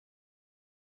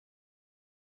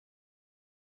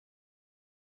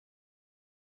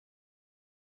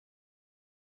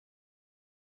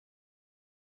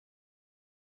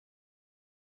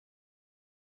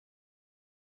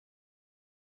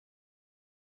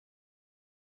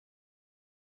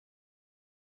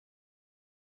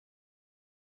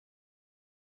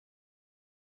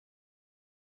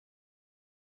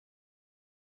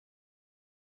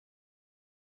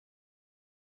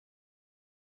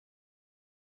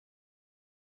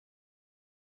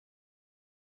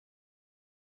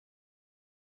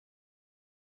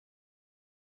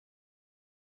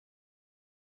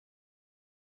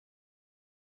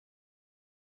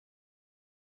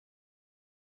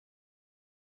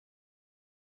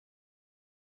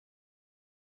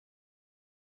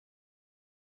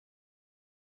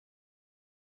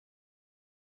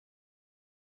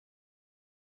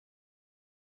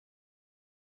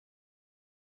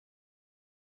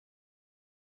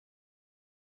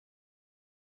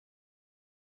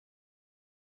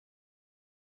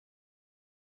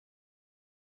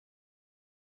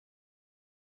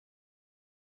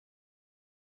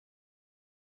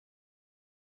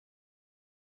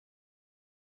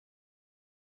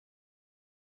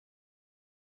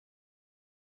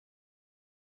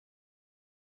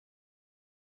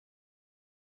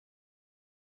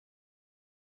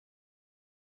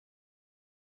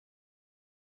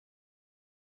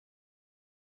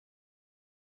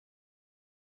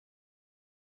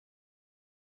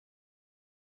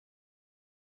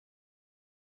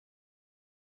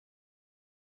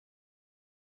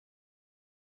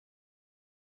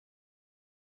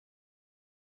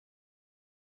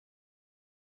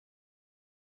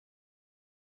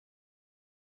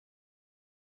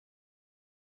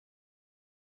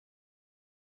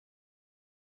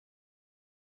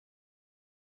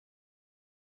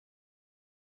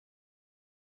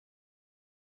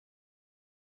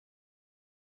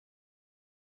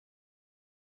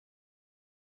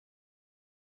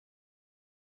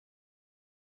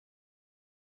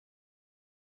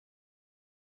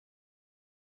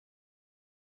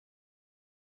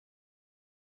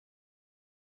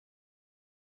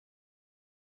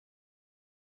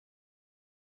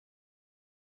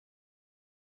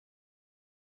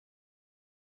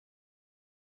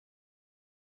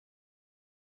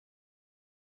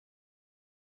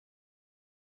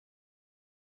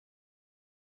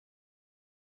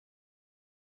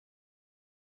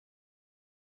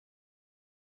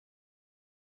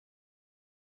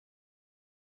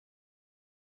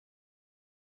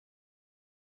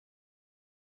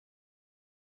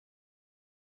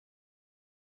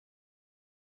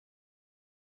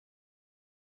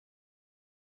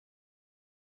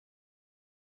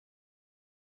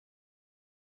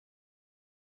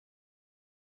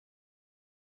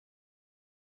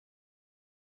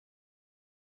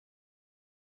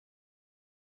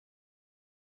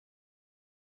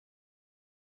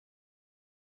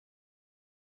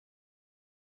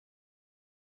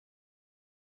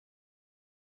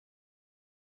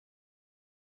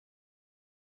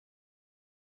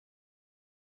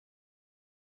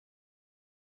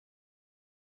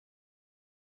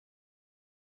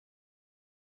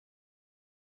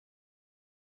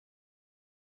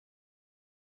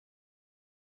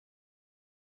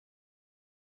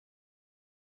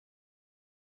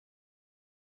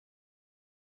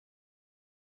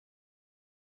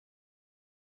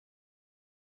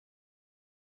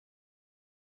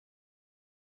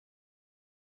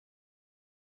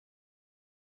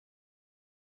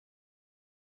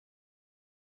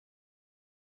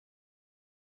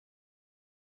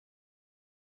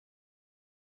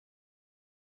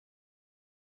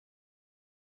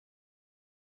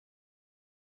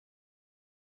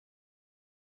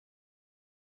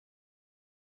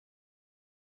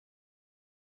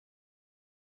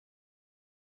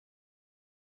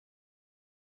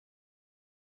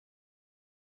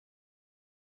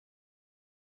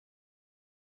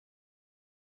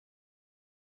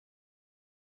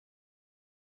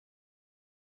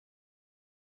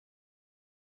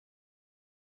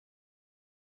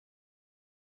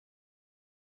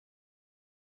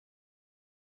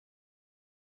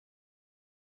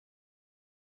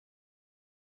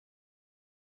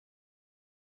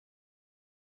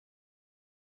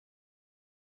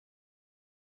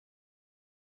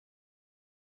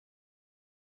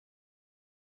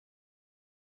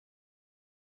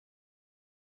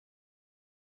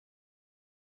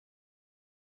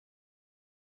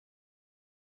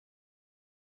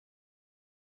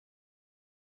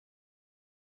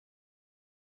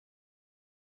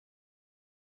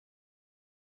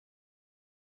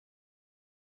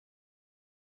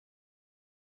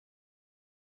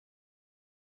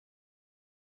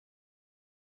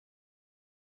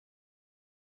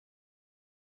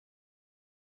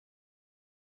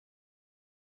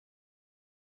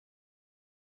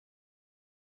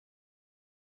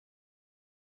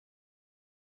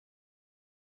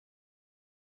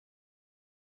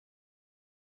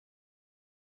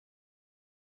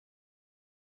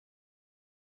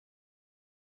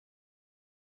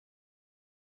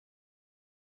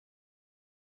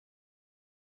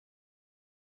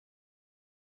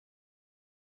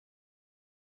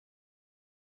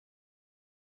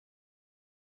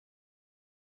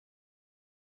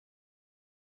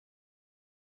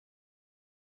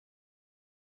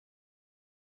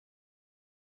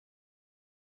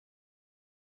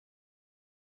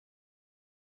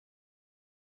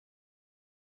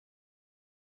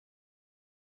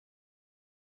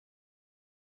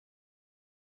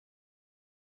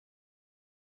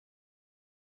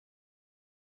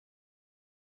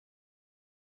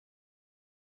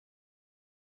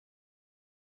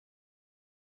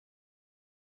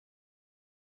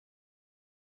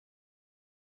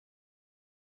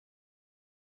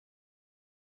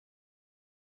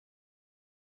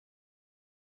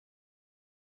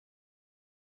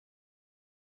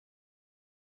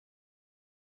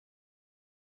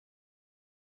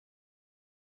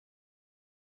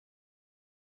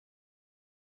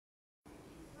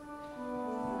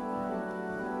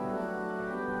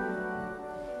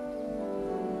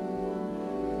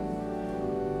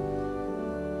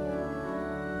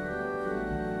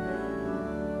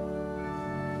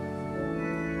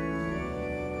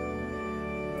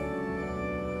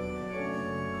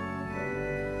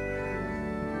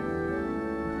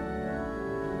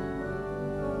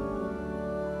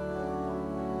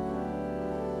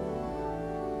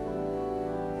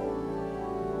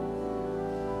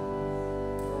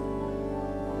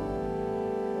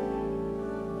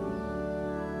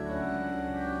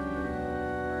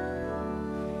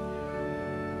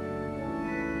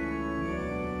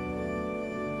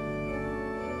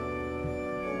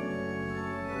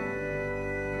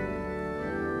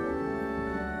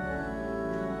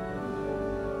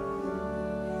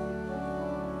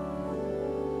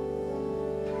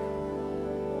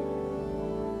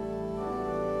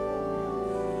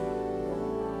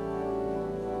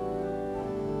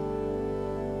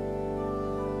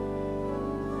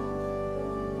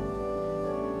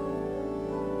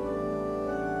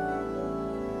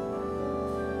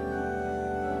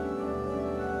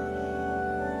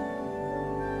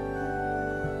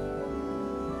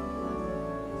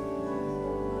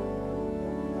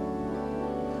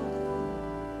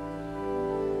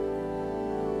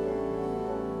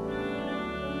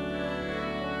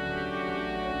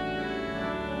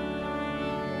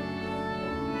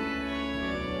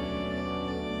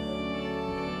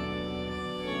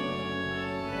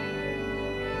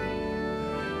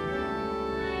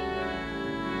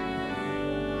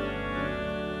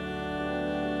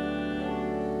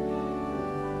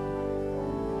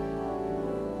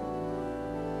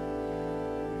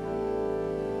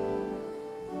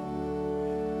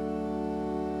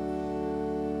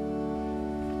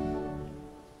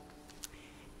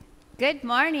Good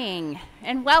morning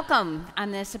and welcome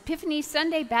on this Epiphany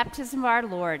Sunday Baptism of our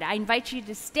Lord. I invite you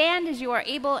to stand as you are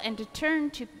able and to turn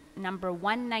to number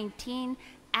 119,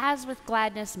 As with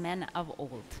Gladness Men of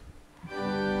Old.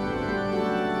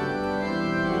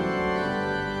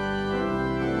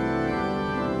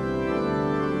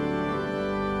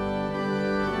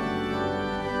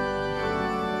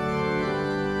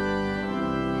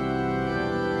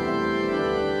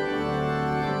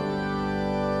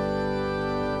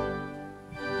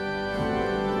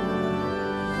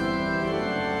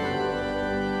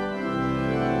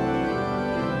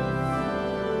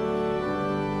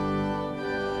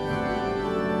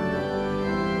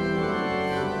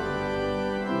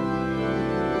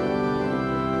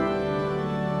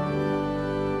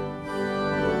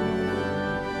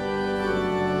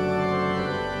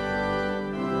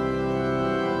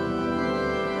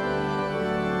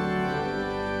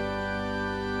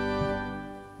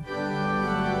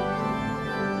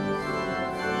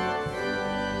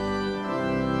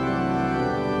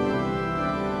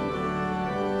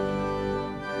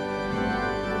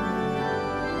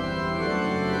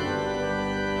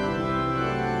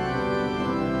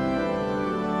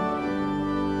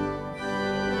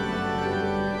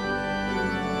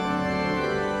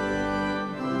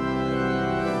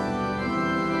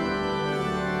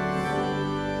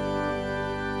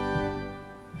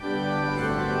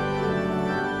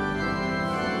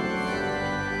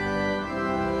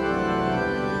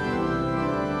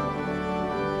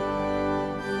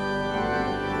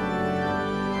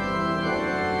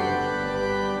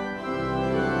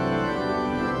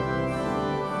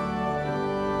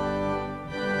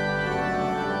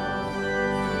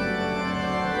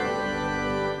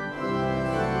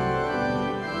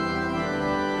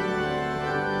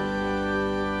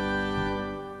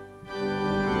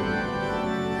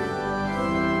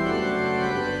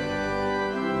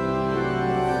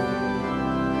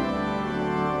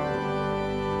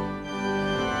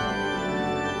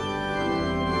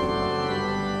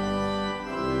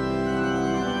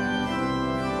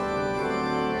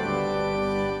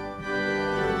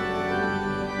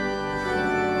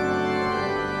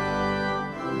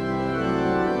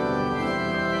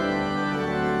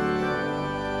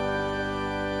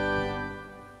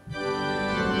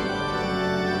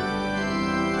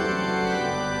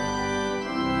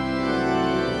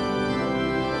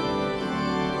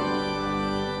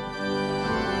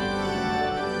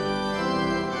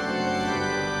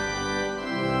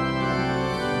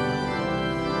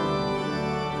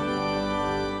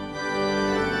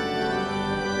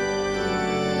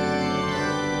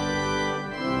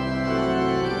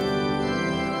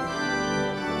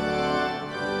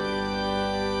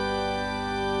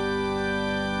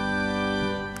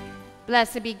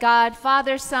 Blessed be God,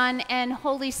 Father, Son, and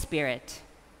Holy Spirit.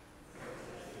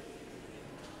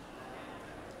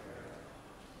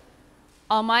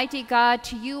 Almighty God,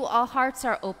 to you all hearts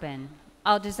are open,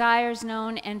 all desires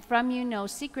known, and from you no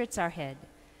secrets are hid.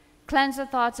 Cleanse the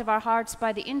thoughts of our hearts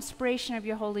by the inspiration of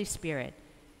your Holy Spirit,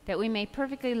 that we may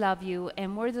perfectly love you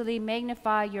and worthily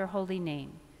magnify your holy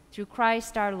name. Through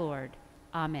Christ our Lord.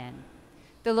 Amen.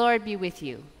 The Lord be with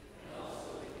you.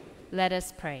 Let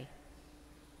us pray.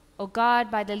 O God,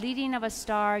 by the leading of a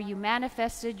star, you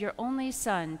manifested your only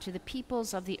Son to the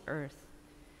peoples of the earth.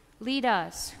 Lead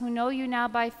us, who know you now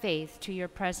by faith, to your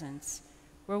presence,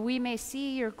 where we may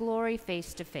see your glory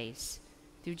face to face.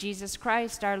 Through Jesus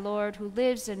Christ our Lord, who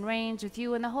lives and reigns with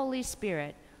you in the Holy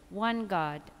Spirit, one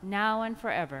God, now and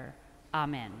forever.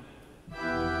 Amen.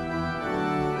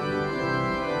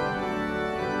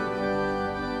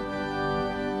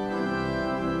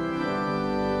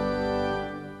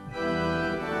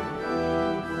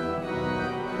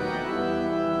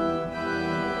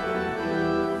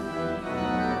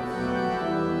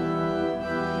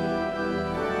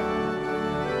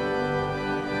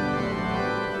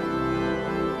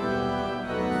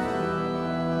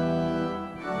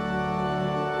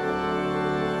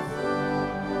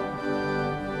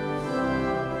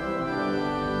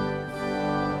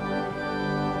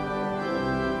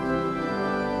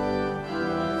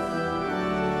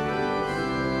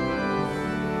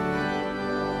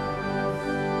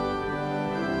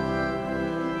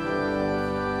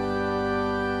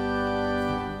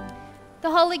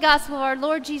 The Holy Gospel of our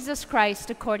Lord Jesus Christ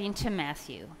according to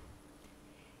Matthew.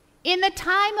 In the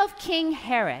time of King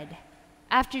Herod,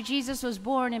 after Jesus was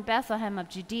born in Bethlehem of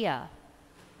Judea,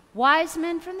 wise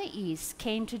men from the east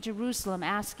came to Jerusalem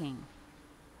asking,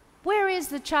 "Where is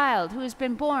the child who has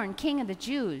been born King of the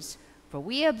Jews? For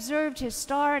we observed his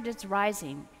star at its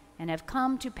rising and have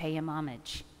come to pay him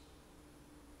homage."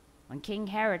 When King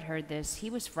Herod heard this, he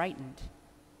was frightened,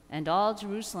 and all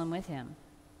Jerusalem with him.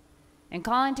 And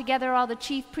calling together all the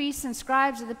chief priests and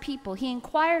scribes of the people, he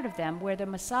inquired of them where the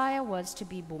Messiah was to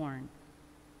be born.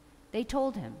 They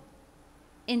told him,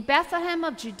 "In Bethlehem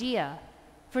of Judea,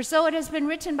 for so it has been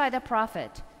written by the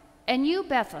prophet, 'And you,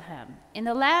 Bethlehem, in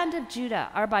the land of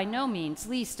Judah, are by no means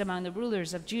least among the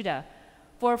rulers of Judah,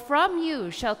 for from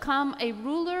you shall come a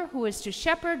ruler who is to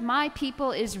shepherd my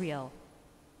people Israel.'"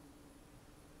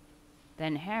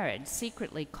 Then Herod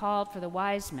secretly called for the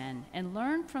wise men and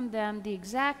learned from them the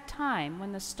exact time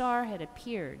when the star had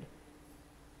appeared.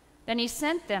 Then he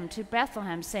sent them to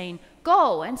Bethlehem, saying,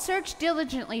 "Go and search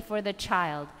diligently for the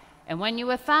child, and when you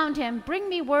have found him, bring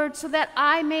me word so that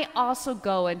I may also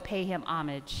go and pay him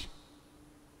homage."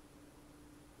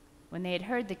 When they had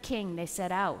heard the king, they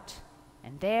set out,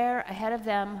 and there ahead of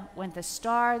them went the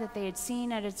star that they had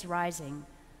seen at its rising,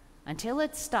 until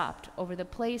it stopped over the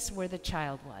place where the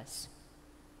child was.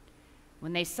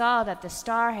 When they saw that the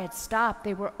star had stopped,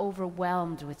 they were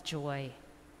overwhelmed with joy.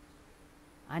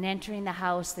 On entering the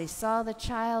house, they saw the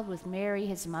child with Mary,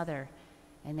 his mother,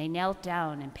 and they knelt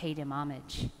down and paid him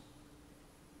homage.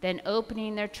 Then,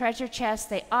 opening their treasure chests,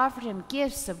 they offered him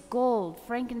gifts of gold,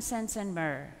 frankincense, and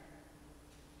myrrh.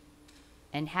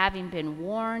 And having been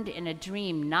warned in a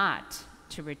dream not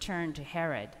to return to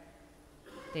Herod,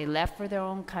 they left for their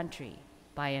own country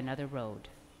by another road.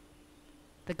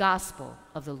 The Gospel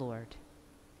of the Lord.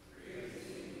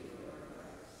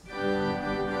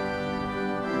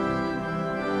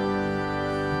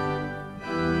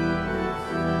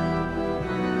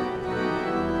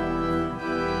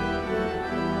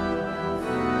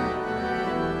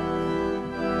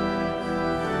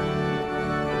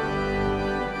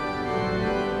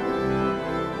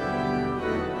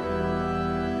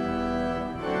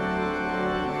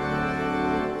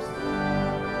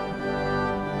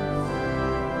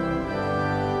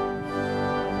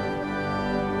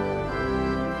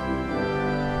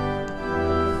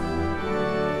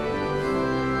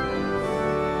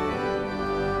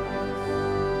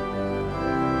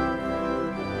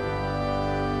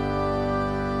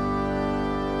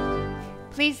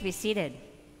 Please be seated.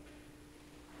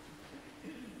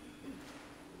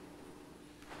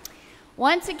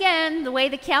 Once again, the way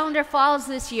the calendar falls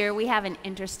this year, we have an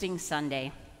interesting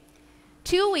Sunday.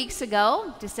 2 weeks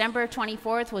ago, December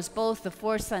 24th, was both the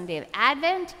fourth Sunday of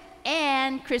Advent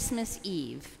and Christmas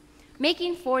Eve,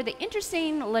 making for the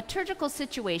interesting liturgical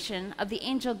situation of the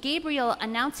angel Gabriel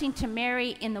announcing to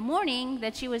Mary in the morning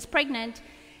that she was pregnant,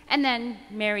 and then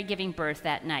Mary giving birth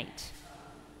that night.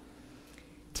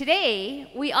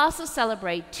 Today, we also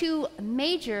celebrate two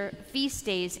major feast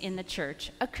days in the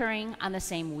church occurring on the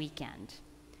same weekend.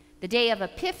 The day of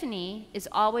Epiphany is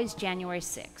always January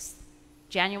 6th.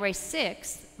 January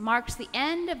 6th marks the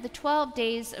end of the 12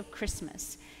 days of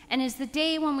Christmas and is the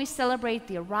day when we celebrate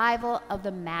the arrival of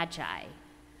the Magi,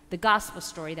 the gospel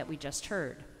story that we just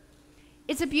heard.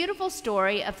 It's a beautiful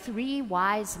story of three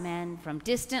wise men from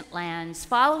distant lands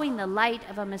following the light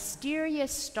of a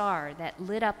mysterious star that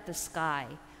lit up the sky,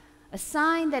 a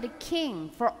sign that a king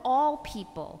for all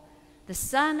people, the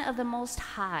Son of the Most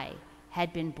High,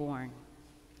 had been born.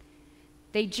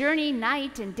 They journeyed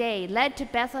night and day, led to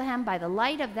Bethlehem by the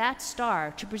light of that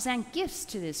star to present gifts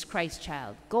to this Christ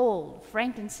child, gold,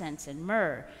 frankincense, and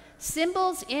myrrh,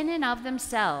 symbols in and of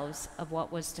themselves of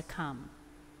what was to come.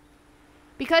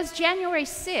 Because January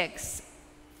 6th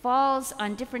falls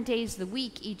on different days of the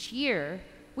week each year,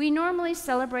 we normally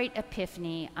celebrate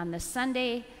Epiphany on the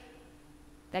Sunday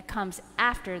that comes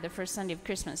after the first Sunday of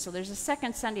Christmas. So there's a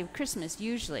second Sunday of Christmas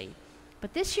usually.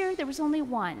 But this year there was only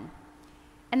one.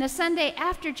 And the Sunday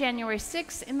after January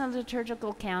 6th in the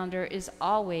liturgical calendar is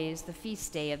always the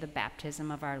feast day of the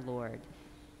baptism of our Lord,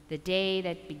 the day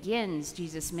that begins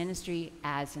Jesus' ministry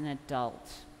as an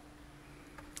adult.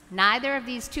 Neither of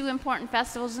these two important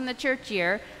festivals in the church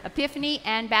year, Epiphany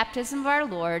and Baptism of our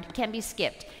Lord, can be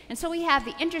skipped. And so we have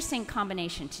the interesting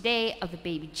combination today of the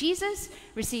baby Jesus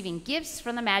receiving gifts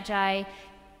from the Magi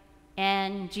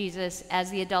and Jesus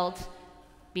as the adult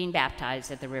being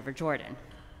baptized at the River Jordan.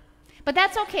 But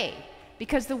that's okay,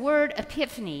 because the word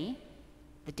Epiphany,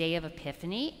 the day of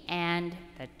Epiphany, and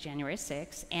that January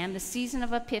 6th, and the season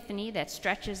of Epiphany that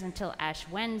stretches until Ash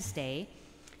Wednesday,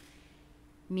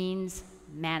 means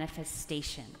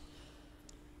manifestation.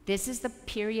 This is the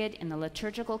period in the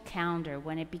liturgical calendar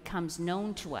when it becomes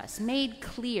known to us, made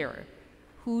clear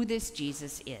who this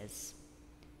Jesus is.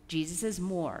 Jesus is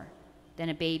more than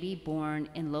a baby born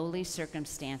in lowly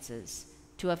circumstances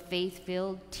to a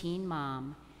faith-filled teen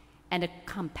mom and a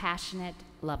compassionate,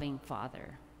 loving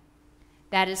father.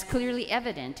 That is clearly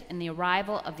evident in the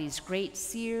arrival of these great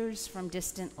seers from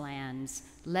distant lands,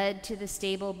 led to the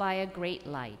stable by a great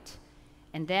light,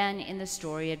 and then in the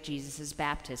story of Jesus'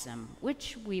 baptism,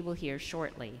 which we will hear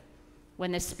shortly,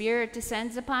 when the Spirit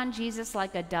descends upon Jesus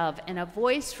like a dove, and a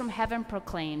voice from heaven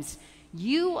proclaims,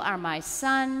 "You are my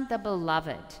Son, the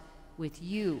Beloved. With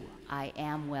you I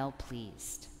am well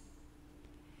pleased."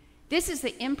 This is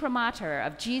the imprimatur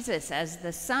of Jesus as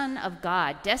the Son of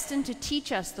God, destined to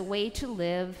teach us the way to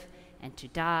live and to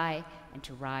die and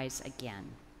to rise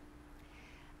again.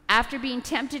 After being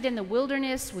tempted in the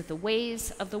wilderness with the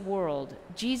ways of the world,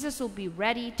 Jesus will be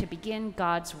ready to begin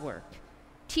God's work,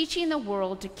 teaching the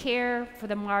world to care for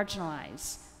the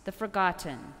marginalized, the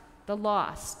forgotten, the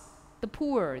lost, the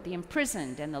poor, the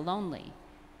imprisoned, and the lonely,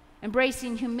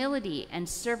 embracing humility and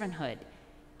servanthood,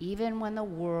 even when the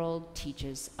world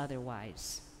teaches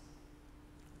otherwise.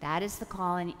 That is the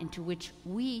calling into which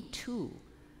we, too,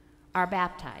 are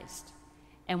baptized,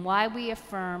 and why we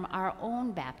affirm our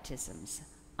own baptisms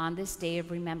on this day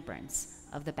of remembrance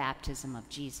of the baptism of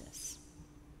Jesus.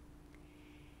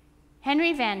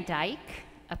 Henry Van Dyke,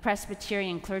 a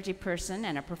Presbyterian clergy person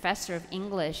and a professor of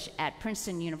English at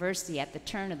Princeton University at the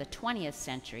turn of the 20th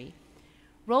century,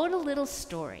 wrote a little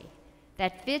story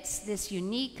that fits this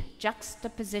unique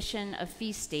juxtaposition of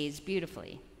feast days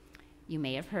beautifully. You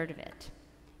may have heard of it.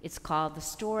 It's called The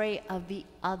Story of the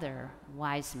Other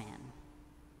Wise Man.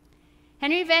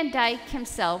 Henry Van Dyke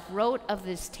himself wrote of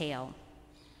this tale,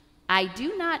 "I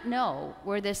do not know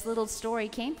where this little story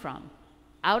came from.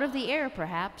 Out of the air,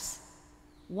 perhaps.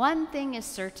 One thing is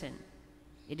certain.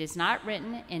 It is not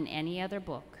written in any other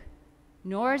book,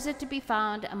 nor is it to be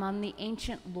found among the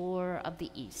ancient lore of the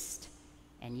East.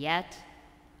 And yet,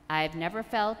 I have never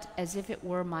felt as if it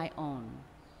were my own.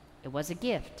 It was a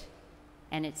gift,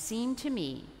 and it seemed to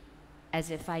me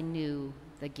as if I knew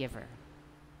the giver."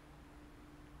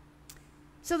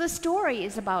 So the story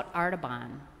is about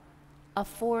Artaban, a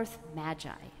fourth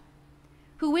magi,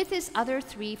 who with his other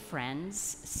three friends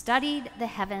studied the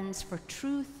heavens for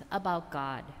truth about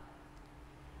God.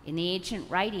 In the ancient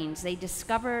writings, they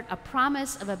discovered a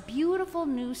promise of a beautiful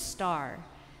new star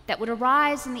that would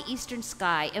arise in the eastern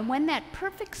sky, and when that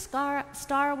perfect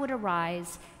star would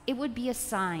arise, it would be a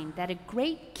sign that a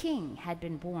great king had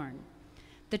been born,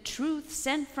 the truth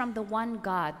sent from the one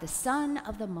God, the Son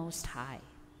of the Most High.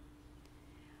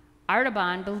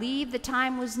 Artaban believed the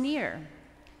time was near,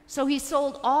 so he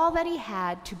sold all that he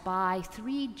had to buy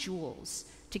 3 jewels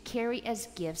to carry as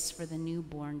gifts for the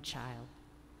newborn child.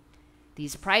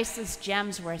 These priceless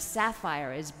gems were a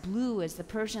sapphire as blue as the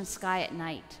Persian sky at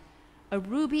night, a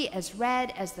ruby as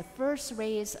red as the first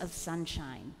rays of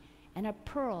sunshine, and a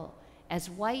pearl as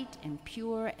white and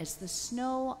pure as the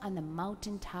snow on the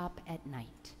mountaintop at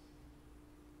night.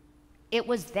 It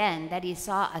was then that he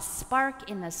saw a spark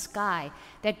in the sky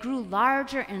that grew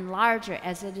larger and larger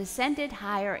as it ascended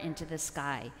higher into the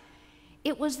sky.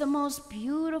 It was the most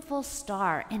beautiful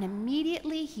star, and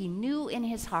immediately he knew in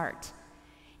his heart,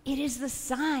 "It is the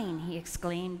sign," he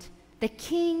exclaimed. "The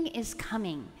king is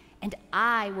coming, and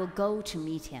I will go to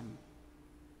meet him."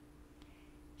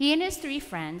 He and his 3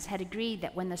 friends had agreed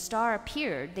that when the star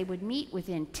appeared, they would meet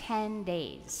within 10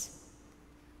 days.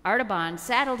 Artaban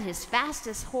saddled his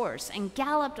fastest horse and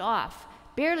galloped off,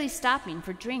 barely stopping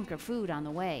for drink or food on the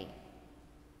way.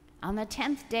 On the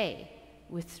 10th day,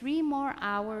 with 3 more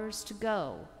hours to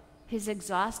go, his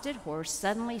exhausted horse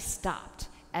suddenly stopped,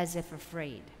 as if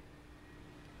afraid.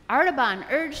 Artaban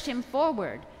urged him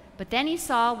forward, but then he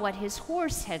saw what his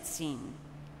horse had seen,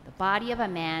 the body of a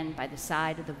man by the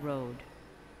side of the road.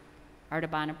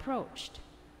 Artaban approached.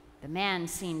 The man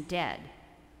seemed dead,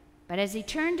 but as he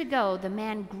turned to go, the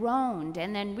man groaned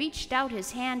and then reached out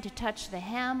his hand to touch the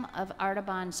hem of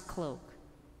Artaban's cloak.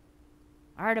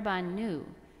 Artaban knew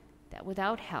that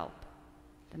without help,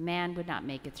 the man would not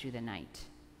make it through the night.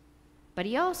 But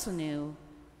he also knew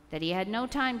that he had no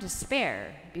time to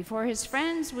spare before his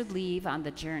friends would leave on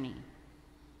the journey.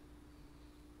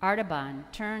 Artaban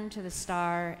turned to the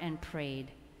star and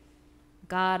prayed,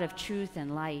 "God of truth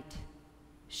and light,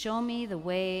 show me the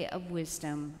way of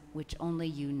wisdom which only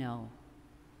you know."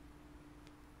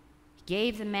 He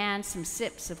gave the man some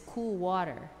sips of cool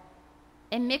water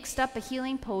and mixed up a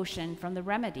healing potion from the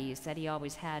remedies that he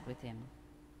always had with him.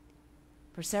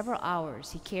 For several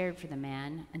hours he cared for the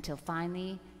man until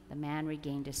finally the man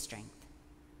regained his strength.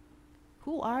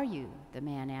 "Who are you?" the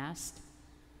man asked.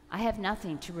 "I have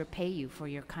nothing to repay you for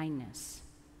your kindness."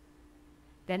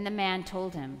 Then the man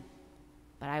told him,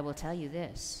 "But I will tell you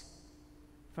this.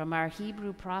 From our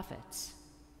Hebrew prophets,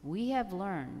 we have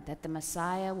learned that the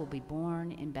Messiah will be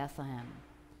born in Bethlehem,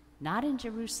 not in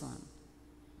Jerusalem,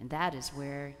 and that is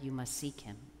where you must seek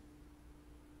him."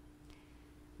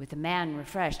 With the man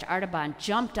refreshed, Artaban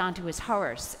jumped onto his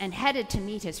horse and headed to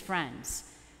meet his friends.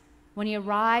 When he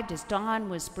arrived as dawn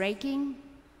was breaking,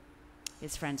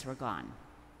 his friends were gone.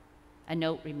 A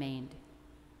note remained,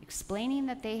 explaining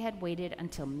that they had waited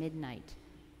until midnight,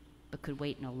 but could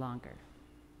wait no longer.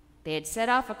 They had set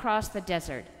off across the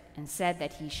desert and said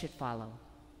that he should follow.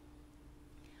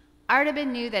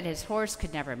 Artaban knew that his horse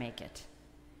could never make it.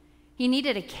 He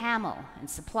needed a camel and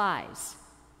supplies.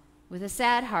 With a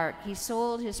sad heart, he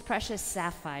sold his precious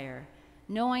sapphire,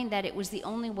 knowing that it was the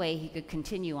only way he could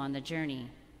continue on the journey.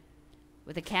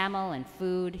 With a camel and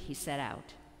food, he set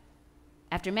out.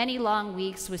 After many long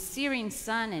weeks, with searing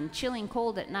sun and chilling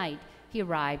cold at night, he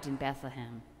arrived in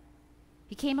Bethlehem.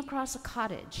 He came across a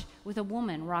cottage with a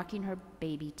woman rocking her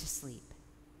baby to sleep.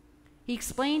 He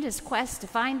explained his quest to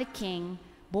find the king,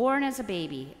 born as a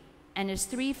baby, and his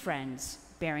 3 friends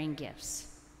bearing gifts.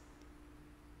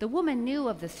 The woman knew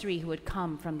of the 3 who had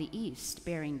come from the east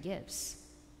bearing gifts,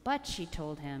 but she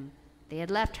told him they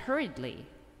had left hurriedly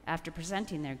after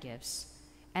presenting their gifts,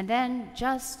 and then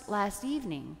just last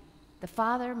evening, the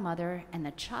father, mother, and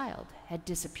the child had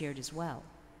disappeared as well.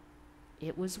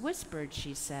 It was whispered,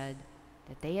 she said,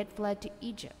 that they had fled to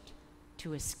Egypt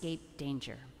to escape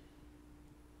danger.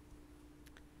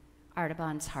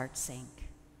 Artaban's heart sank.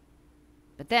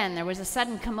 But then there was a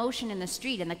sudden commotion in the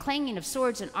street and the clanging of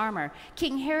swords and armor.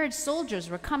 King Herod's soldiers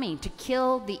were coming to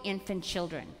kill the infant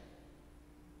children.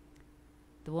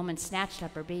 The woman snatched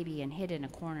up her baby and hid in a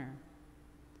corner.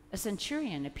 A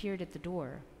centurion appeared at the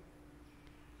door.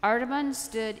 Artaban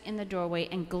stood in the doorway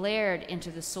and glared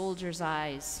into the soldier's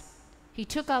eyes. He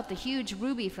took out the huge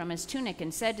ruby from his tunic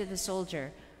and said to the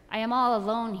soldier, "I am all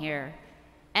alone here,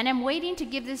 and am waiting to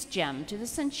give this gem to the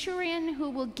centurion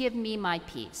who will give me my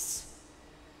peace."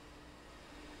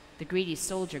 The greedy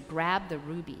soldier grabbed the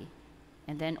ruby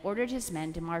and then ordered his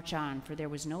men to march on, for there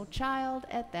was no child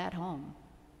at that home.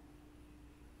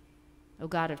 "O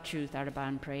God of truth,"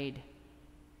 Artaban prayed,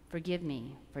 "forgive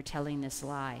me for telling this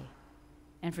lie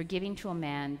and for giving to a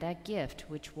man that gift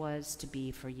which was to be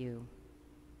for you.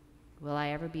 Will I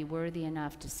ever be worthy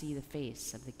enough to see the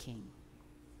face of the king?"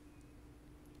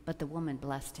 But the woman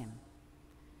blessed him.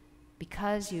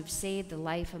 "Because you've saved the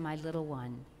life of my little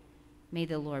one, may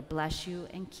the Lord bless you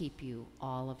and keep you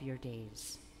all of your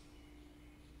days."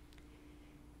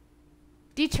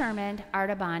 Determined,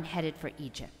 Artaban headed for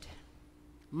Egypt.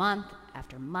 Month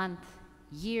after month,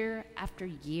 year after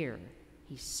year,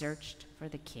 he searched for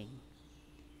the king.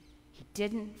 He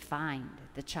didn't find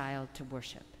the child to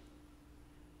worship,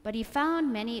 but he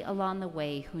found many along the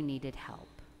way who needed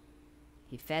help.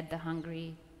 He fed the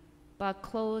hungry, bought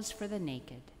clothes for the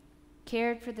naked,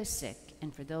 cared for the sick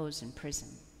and for those in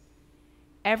prison.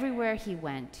 Everywhere he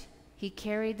went, he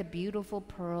carried the beautiful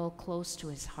pearl close to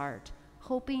his heart,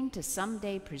 hoping to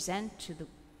someday present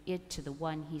it to the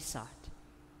one he sought.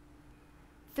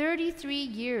 33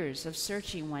 years of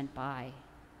searching went by,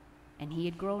 and he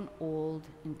had grown old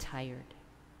and tired.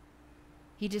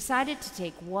 He decided to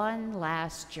take one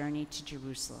last journey to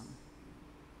Jerusalem.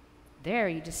 There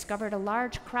he discovered a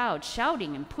large crowd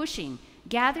shouting and pushing,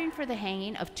 gathering for the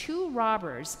hanging of 2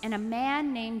 robbers and a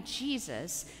man named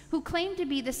Jesus, who claimed to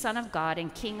be the Son of God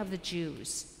and King of the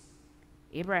Jews.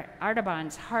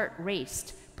 Artaban's heart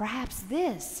raced. Perhaps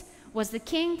this was the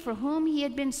king for whom he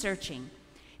had been searching.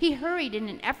 He hurried in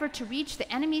an effort to reach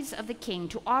the enemies of the king,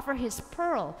 to offer his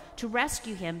pearl to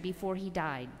rescue him before he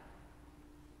died.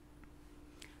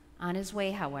 On his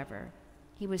way, however,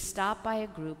 he was stopped by a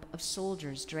group of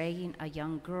soldiers dragging a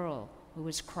young girl who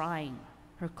was crying,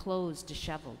 her clothes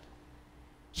disheveled.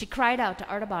 She cried out to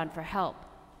Artaban for help.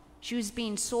 She was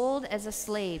being sold as a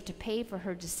slave to pay for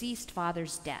her deceased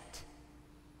father's debt.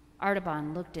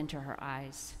 Artaban looked into her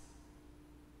eyes.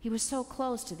 He was so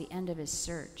close to the end of his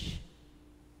search,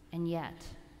 and yet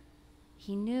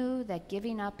he knew that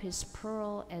giving up his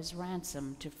pearl as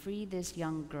ransom to free this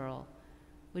young girl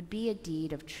would be a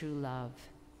deed of true love.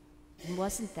 And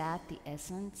wasn't that the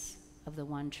essence of the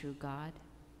one true God?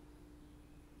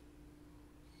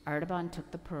 Artaban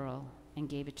took the pearl and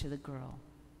gave it to the girl.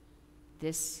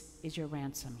 "This is your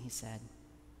ransom," he said.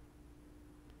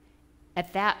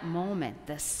 At that moment,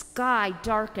 the sky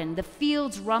darkened, the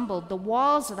fields rumbled, the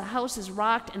walls of the houses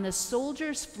rocked, and the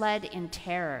soldiers fled in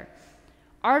terror.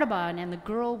 Artaban and the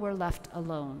girl were left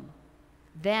alone.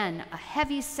 Then a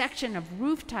heavy section of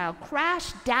roof tile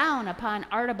crashed down upon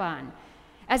Artaban.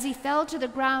 As he fell to the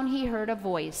ground, he heard a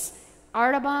voice.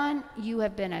 "Artaban, you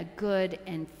have been a good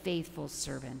and faithful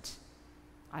servant.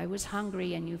 I was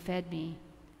hungry and you fed me.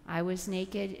 I was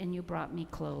naked and you brought me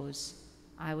clothes.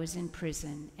 I was in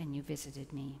prison and you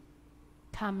visited me."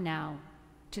 Come now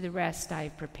to the rest I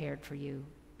have prepared for you."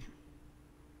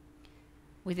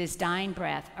 With his dying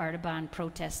breath, Artaban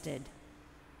protested,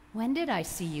 "When did I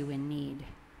see you in need?"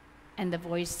 And the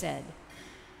voice said,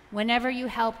 "Whenever you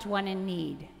helped one in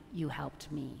need, you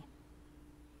helped me."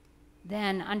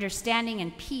 Then understanding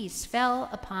and peace fell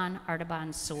upon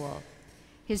Artaban's soul.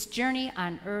 His journey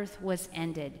on earth was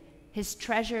ended, his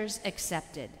treasures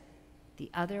accepted. The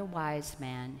other wise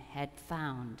man had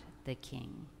found the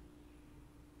king.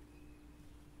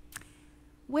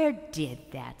 Where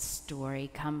did that story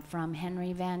come from,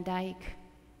 Henry Van Dyke?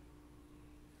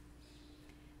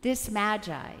 This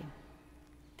Magi,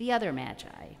 the other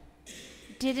Magi,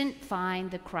 didn't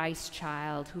find the Christ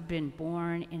child who'd been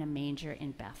born in a manger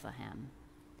in Bethlehem.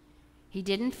 He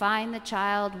didn't find the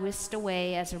child whisked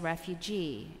away as a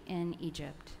refugee in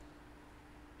Egypt.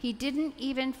 He didn't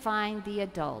even find the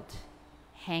adult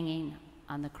hanging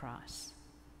on the cross.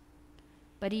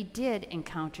 But he did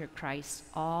encounter Christ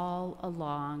all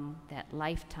along that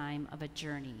lifetime of a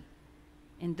journey,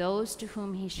 in those to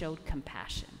whom he showed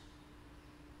compassion,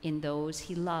 in those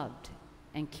he loved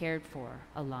and cared for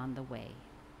along the way.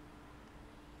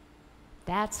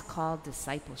 That's called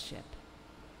discipleship,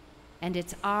 and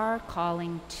it's our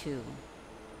calling too,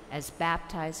 as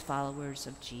baptized followers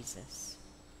of Jesus.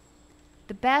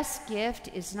 The best gift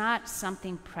is not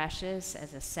something precious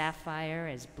as a sapphire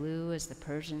as blue as the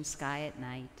Persian sky at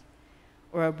night,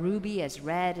 or a ruby as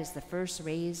red as the first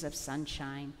rays of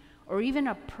sunshine, or even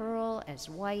a pearl as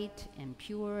white and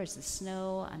pure as the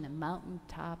snow on the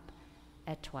mountaintop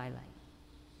at twilight.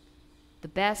 The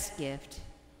best gift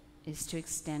is to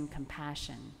extend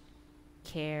compassion,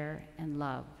 care, and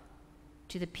love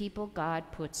to the people God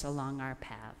puts along our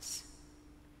paths,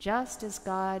 just as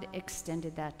God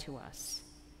extended that to us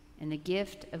in the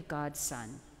gift of God's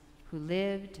Son, who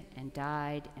lived and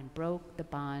died and broke the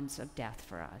bonds of death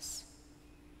for us.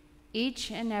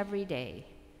 Each and every day,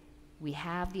 we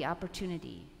have the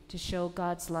opportunity to show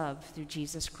God's love through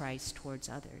Jesus Christ towards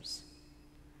others.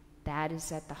 That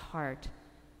is at the heart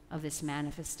of this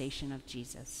manifestation of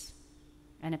Jesus,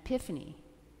 an epiphany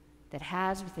that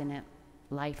has within it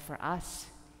life for us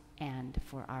and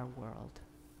for our world.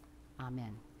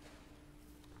 Amen.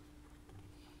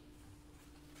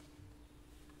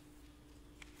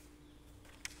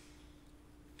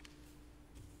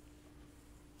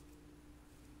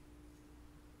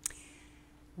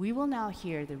 We will now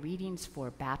hear the readings for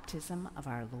Baptism of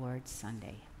Our Lord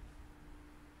Sunday.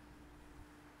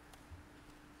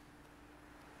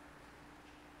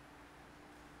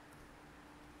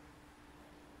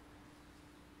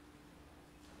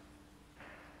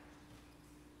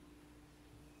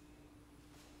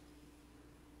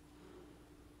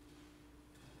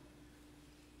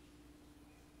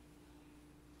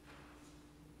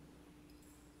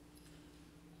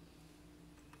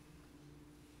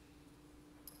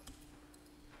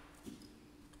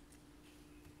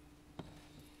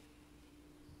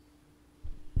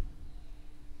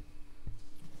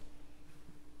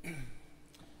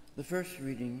 The first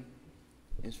reading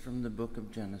is from the book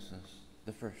of Genesis,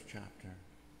 the first chapter.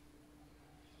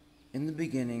 In the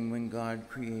beginning, when God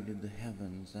created the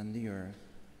heavens and the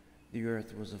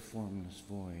earth was a formless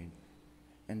void,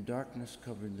 and darkness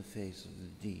covered the face of the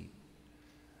deep,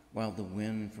 while the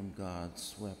wind from God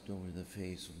swept over the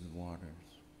face of the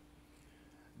waters.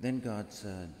 Then God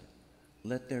said,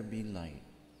 "Let there be light,"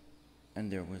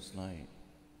 and there was light.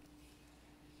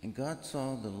 And God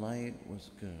saw the light was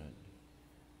good.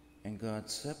 And God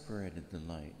separated the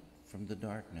light from the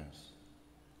darkness.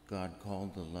 God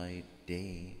called the light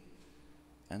day,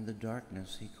 and the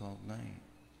darkness he called night.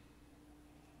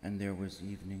 And there was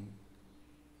evening,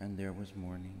 and there was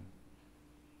morning,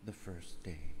 the first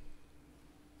day.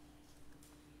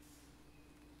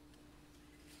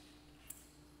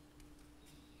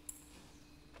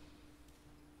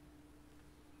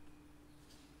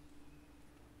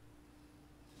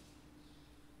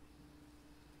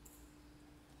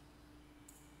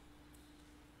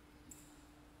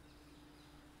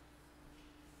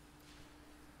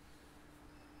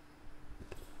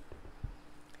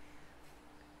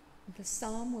 The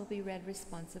psalm will be read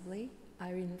responsibly. I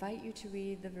invite you to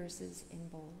read the verses in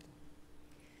bold.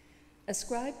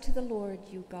 Ascribe to the Lord,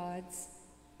 you gods.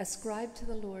 Ascribe to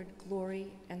the Lord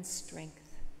glory and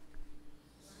strength.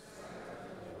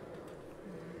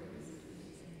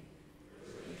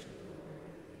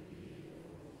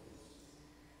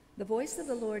 The voice of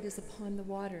the Lord is upon the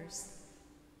waters.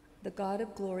 The God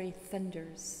of glory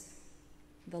thunders.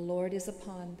 The Lord is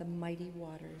upon the mighty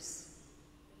waters.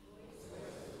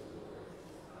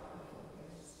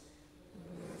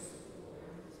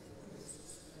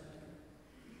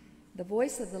 The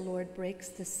voice of the Lord breaks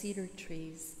the cedar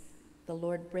trees. The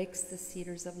Lord breaks the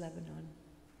cedars of Lebanon.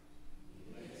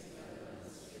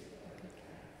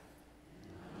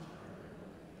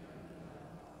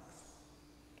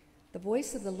 The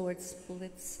voice of the Lord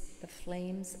splits the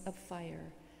flames of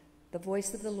fire. The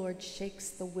voice of the Lord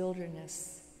shakes the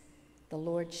wilderness. The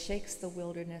Lord shakes the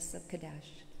wilderness of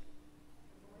Kadesh.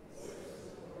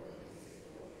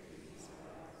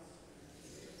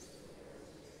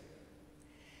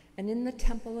 And in the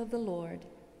temple of the Lord,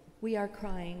 we are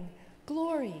crying,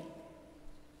 Glory!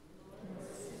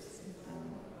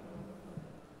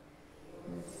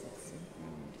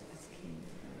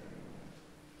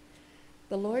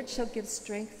 The Lord shall give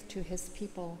strength to his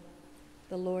people.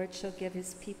 The Lord shall give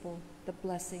his people the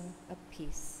blessing of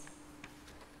peace.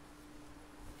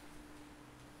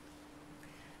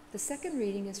 The second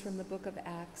reading is from the book of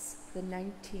Acts, the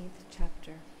 19th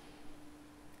chapter.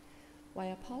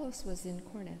 While Apollos was in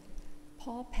Corinth,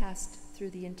 Paul passed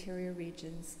through the interior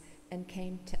regions and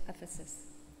came to Ephesus,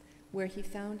 where he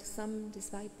found some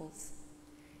disciples.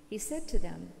 He said to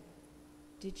them,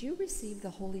 "Did you receive the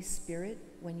Holy Spirit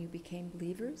when you became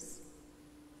believers?"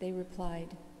 They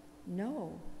replied,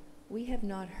 "No, we have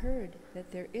not heard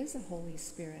that there is a Holy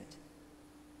Spirit."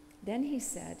 Then he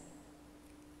said,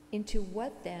 "Into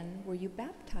what then were you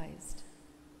baptized?"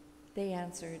 They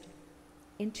answered,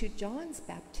 "Into John's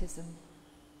baptism."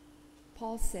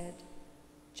 Paul said,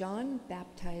 "John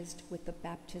baptized with the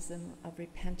baptism of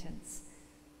repentance,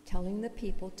 telling the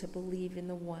people to believe in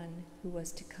the one who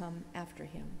was to come after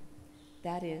him,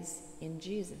 that is, in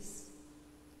Jesus."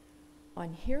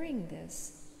 On hearing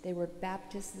this, they were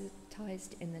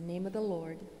baptized in the name of the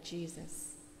Lord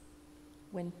Jesus.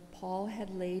 When Paul had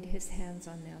laid his hands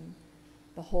on them,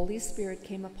 the Holy Spirit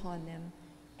came upon them,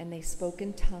 and they spoke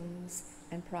in tongues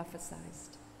and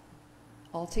prophesied.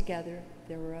 Altogether,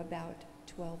 there were about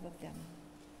 12 of them.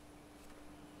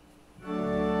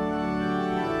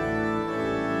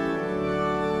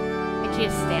 Would you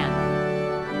stand?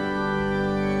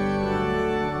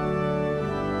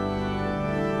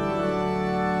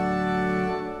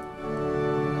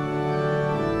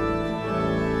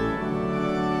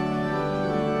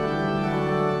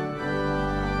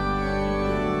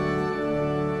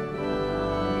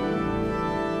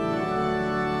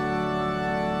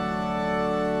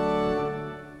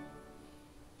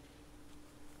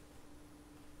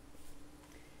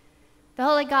 The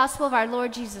Holy Gospel of our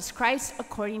Lord Jesus Christ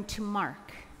according to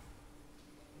Mark.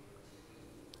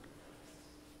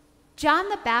 John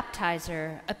the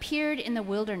Baptizer appeared in the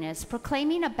wilderness,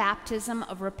 proclaiming a baptism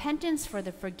of repentance for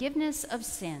the forgiveness of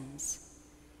sins.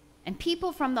 And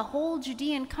people from the whole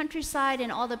Judean countryside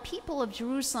and all the people of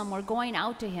Jerusalem were going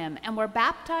out to him and were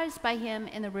baptized by him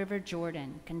in the river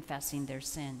Jordan, confessing their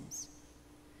sins.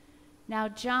 Now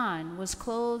John was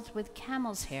clothed with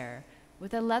camel's hair,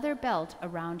 with a leather belt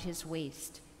around his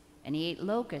waist, and he ate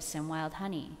locusts and wild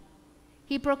honey.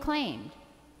 He proclaimed,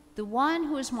 "The one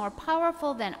who is more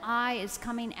powerful than I is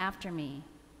coming after me.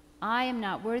 I am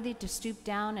not worthy to stoop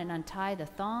down and untie the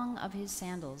thong of his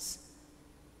sandals.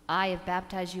 I have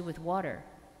baptized you with water,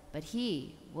 but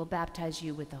he will baptize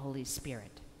you with the Holy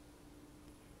Spirit."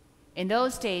 In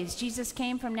those days, Jesus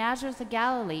came from Nazareth of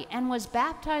Galilee and was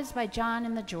baptized by John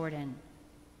in the Jordan.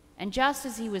 And just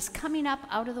as he was coming up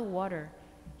out of the water,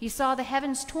 he saw the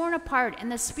heavens torn apart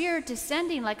and the Spirit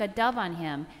descending like a dove on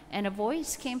him, and a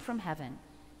voice came from heaven,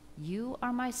 "You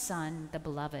are my Son, the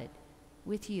Beloved.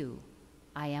 With you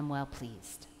I am well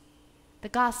pleased." The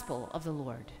Gospel of the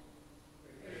Lord.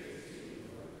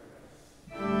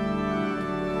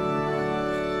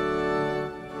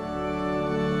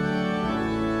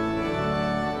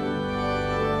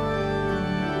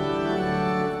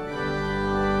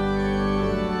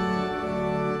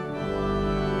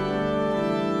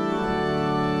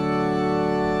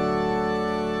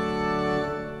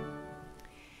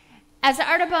 As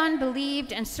Artaban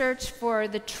believed and searched for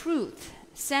the truth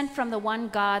sent from the one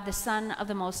God, the Son of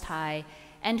the Most High,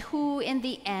 and who in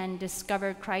the end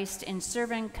discovered Christ in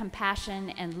servant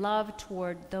compassion and love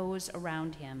toward those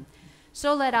around him,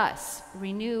 so let us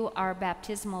renew our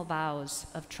baptismal vows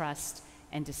of trust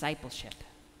and discipleship.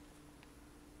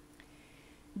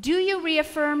 Do you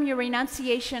reaffirm your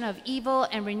renunciation of evil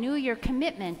and renew your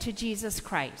commitment to Jesus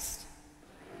Christ?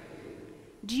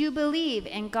 Do you believe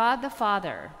in God the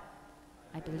Father?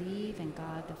 I believe in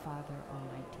God the Father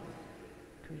Almighty,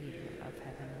 creator of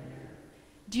heaven and earth.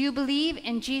 Do you believe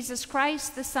in Jesus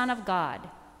Christ, the Son of God?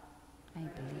 I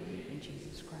believe in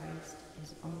Jesus Christ,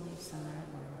 his only Son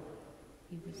of God.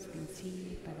 He was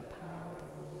conceived by the power of the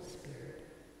Holy Spirit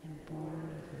and born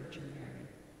of the Virgin Mary.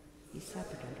 He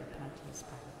suffered under Pontius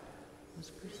Pilate,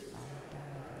 was crucified,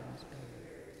 died, and was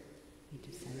buried. He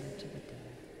descended to the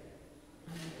dead.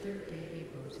 On the third day he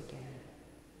rose again.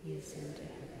 He ascended to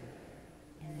heaven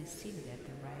and is seated at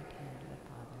the right hand of the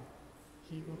Father.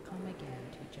 He will come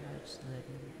again to judge the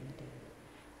living and the dead.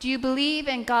 Do you believe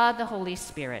in God the Holy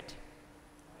Spirit?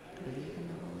 I believe in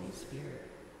the Holy Spirit,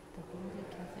 the Holy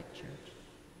Catholic Church,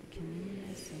 the communion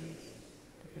of saints,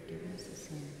 the forgiveness of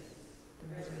sins,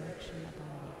 the resurrection of the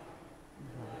body, and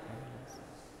the life everlasting.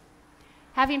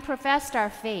 Having professed our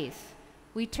faith,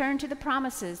 we turn to the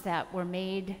promises that were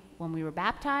made when we were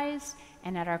baptized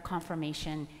and at our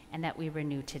confirmation, and that we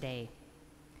renew today.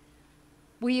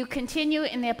 Will you continue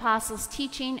in the apostles'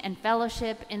 teaching and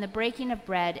fellowship, in the breaking of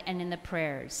bread, and in the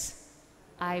prayers?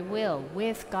 I will,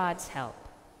 with God's help.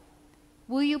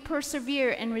 Will you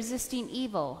persevere in resisting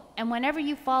evil, and whenever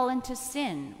you fall into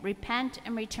sin, repent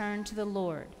and return to the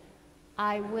Lord?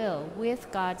 I will,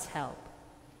 with God's help.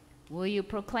 Will you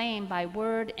proclaim by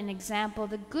word and example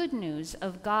the good news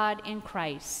of God in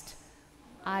Christ?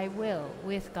 I will,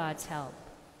 with God's help.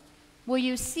 Will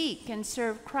you seek and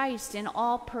serve Christ in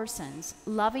all persons,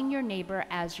 loving your neighbor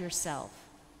as yourself?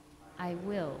 I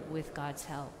will, with God's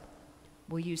help.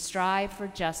 Will you strive for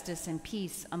justice and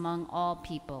peace among all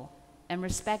people, and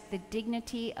respect the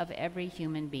dignity of every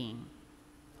human being?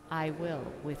 I will,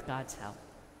 with God's help.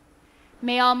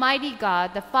 May Almighty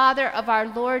God, the Father of our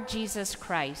Lord Jesus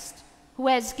Christ, who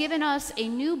has given us a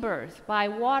new birth by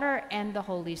water and the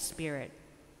Holy Spirit,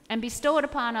 and bestowed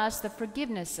upon us the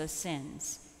forgiveness of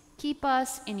sins, keep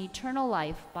us in eternal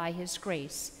life by his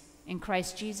grace, in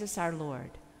Christ Jesus our Lord.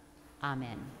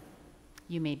 Amen.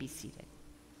 You may be seated.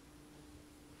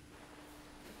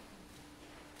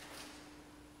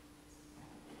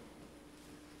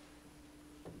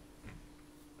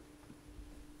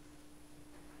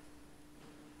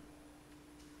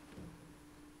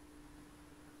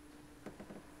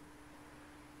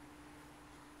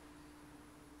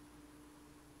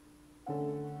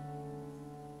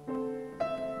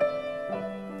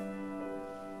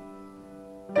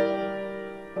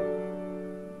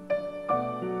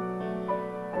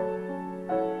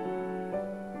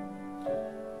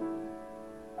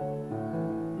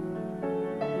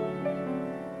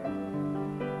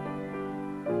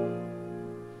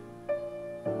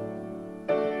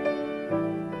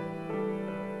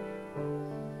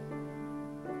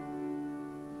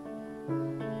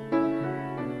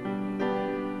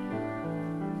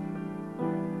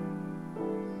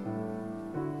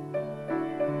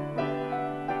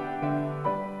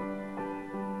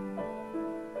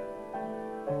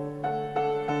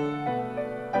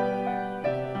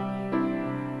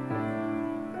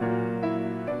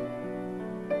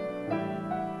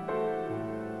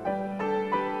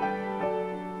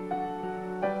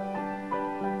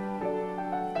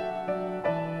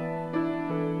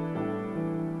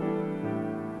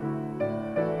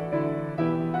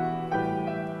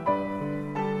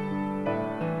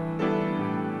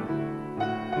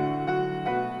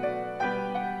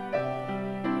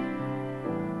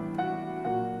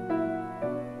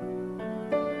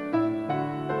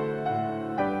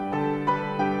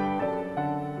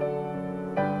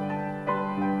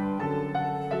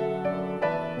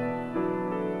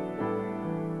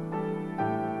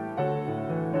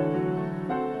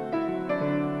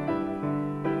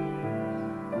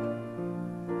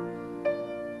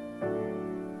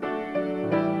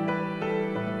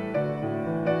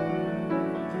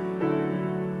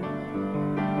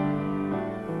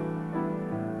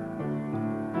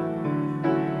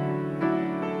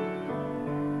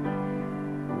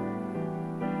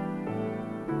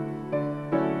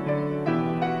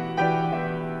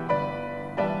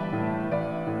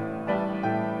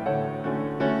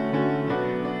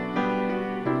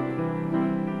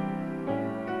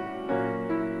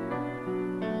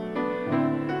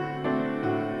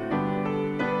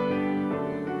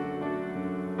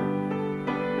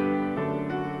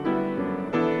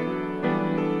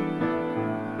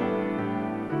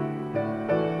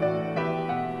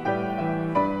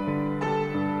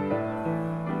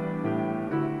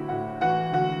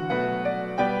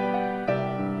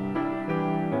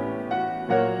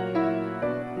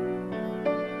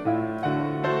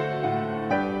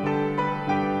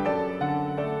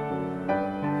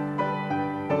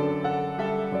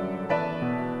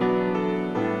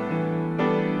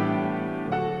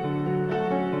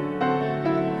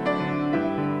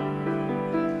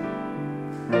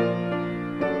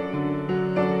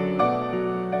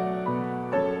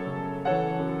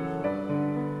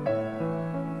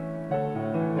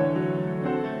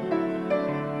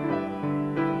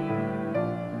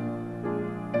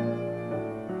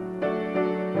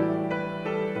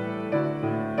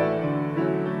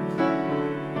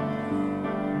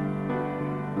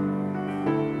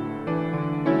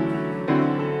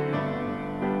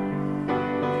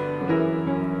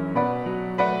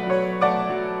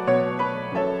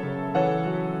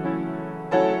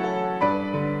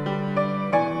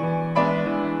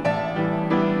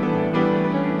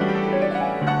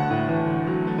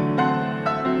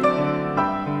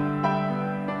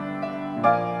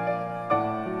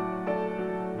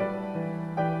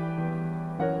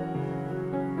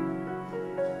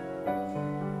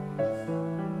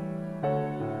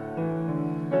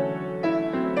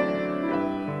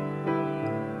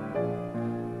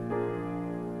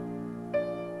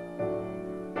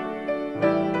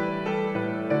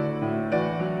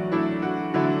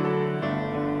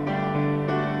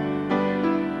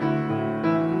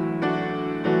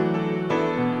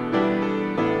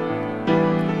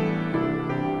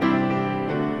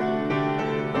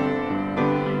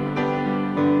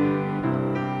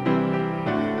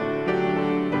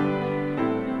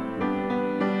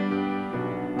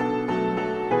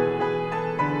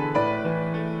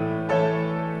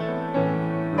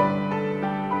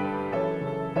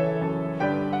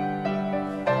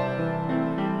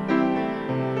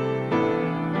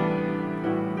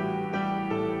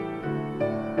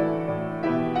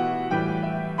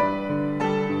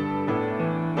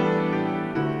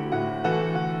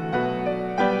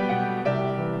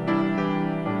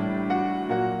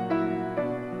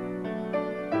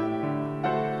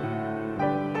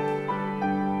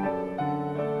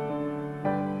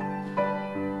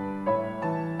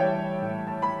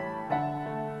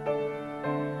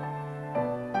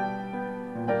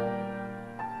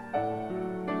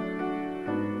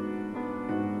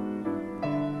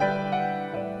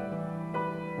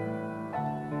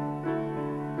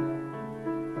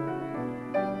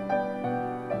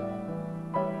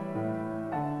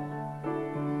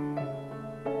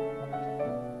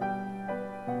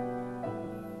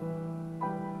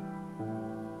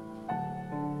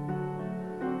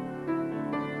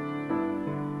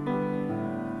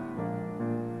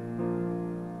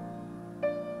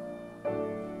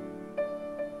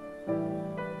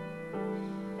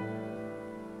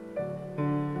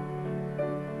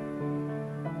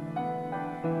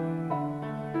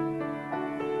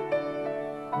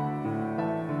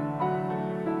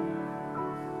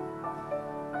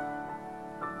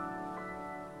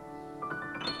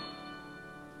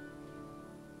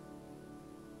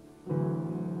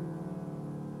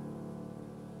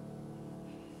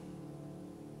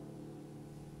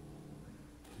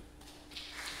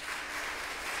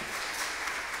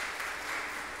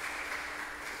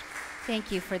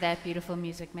 Thank you for that beautiful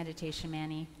music meditation,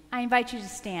 Manny. I invite you to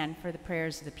stand for the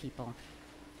prayers of the people.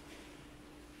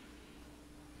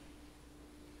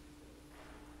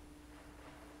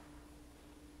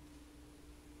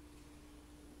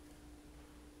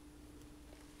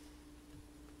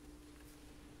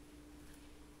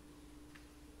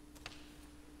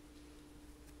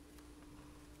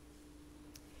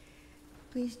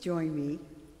 Please join me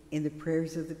in the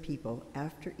prayers of the people.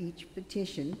 After each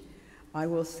petition, I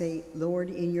will say, Lord,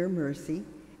 in your mercy,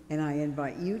 and I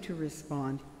invite you to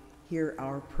respond, hear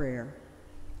our prayer.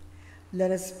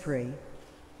 Let us pray.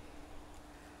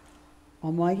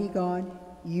 Almighty God,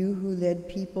 you who led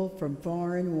people from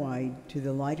far and wide to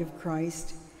the light of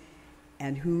Christ,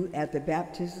 and who at the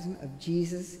baptism of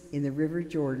Jesus in the river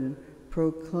Jordan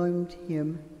proclaimed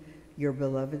him your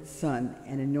beloved Son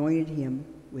and anointed him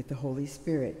with the Holy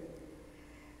Spirit,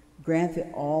 grant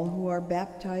that all who are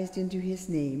baptized into his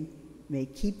name may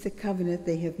keep the covenant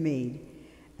they have made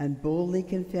and boldly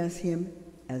confess him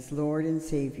as Lord and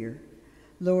Savior.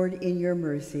 Lord, in your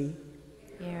mercy,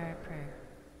 hear our prayer.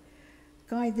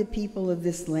 Guide the people of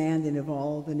this land and of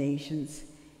all the nations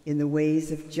in the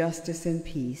ways of justice and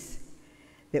peace,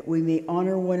 that we may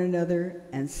honor one another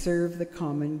and serve the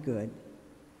common good.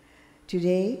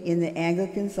 Today, in the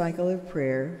Anglican cycle of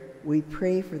prayer, we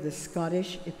pray for the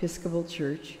Scottish Episcopal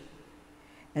Church,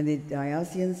 and the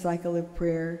Diocesan cycle of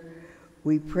prayer,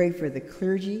 we pray for the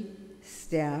clergy,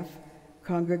 staff,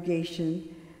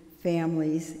 congregation,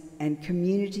 families, and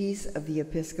communities of the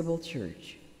Episcopal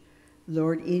Church.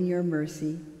 Lord, in your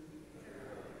mercy,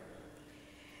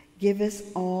 give us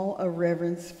all a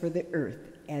reverence for the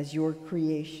earth as your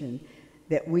creation,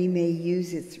 that we may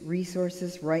use its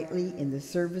resources rightly in the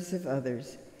service of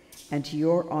others and to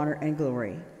your honor and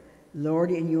glory. Lord,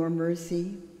 in your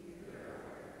mercy,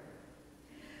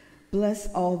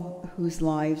 bless all whose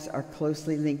lives are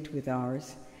closely linked with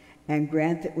ours, and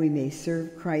grant that we may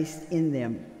serve Christ in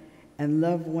them and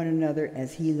love one another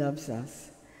as he loves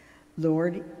us.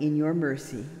 Lord, in your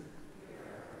mercy.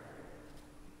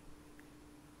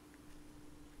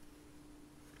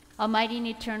 Almighty and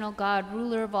eternal God,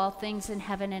 ruler of all things in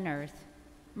heaven and earth,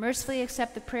 mercifully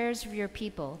accept the prayers of your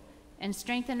people and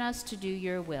strengthen us to do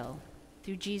your will.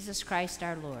 Through Jesus Christ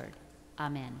our Lord.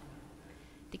 Amen.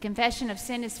 The confession of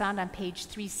sin is found on page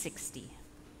 360.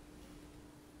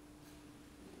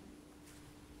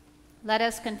 Let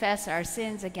us confess our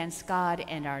sins against God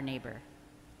and our neighbor.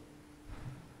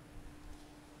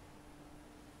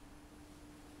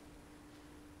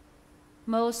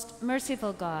 Most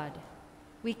merciful God,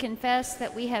 we confess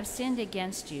that we have sinned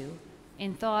against you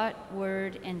in thought,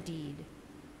 word, and deed,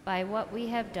 by what we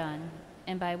have done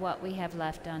and by what we have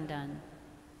left undone.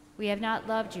 We have not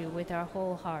loved you with our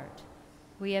whole heart.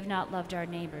 We have not loved our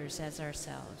neighbors as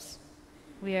ourselves.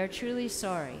 We are truly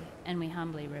sorry, and we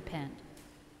humbly repent.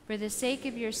 For the sake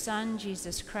of your Son,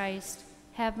 Jesus Christ,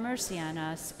 have mercy on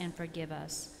us and forgive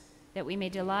us, that we may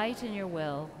delight in your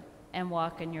will and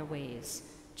walk in your ways,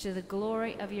 to the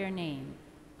glory of your name.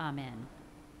 Amen.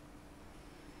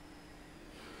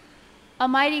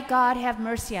 Almighty God, have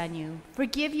mercy on you,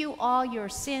 forgive you all your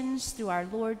sins through our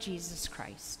Lord Jesus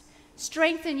Christ,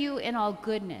 strengthen you in all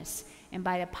goodness, and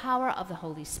by the power of the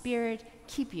Holy Spirit,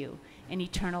 keep you in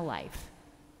eternal life.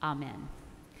 Amen.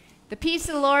 The peace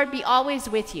of the Lord be always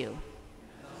with you.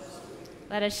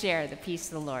 Let us share the peace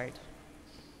of the Lord.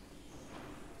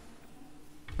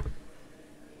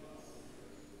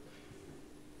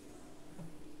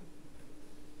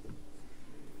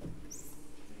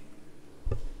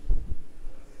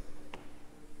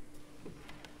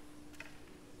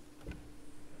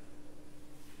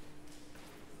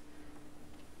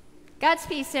 God's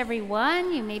peace,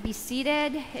 everyone. You may be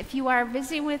seated. If you are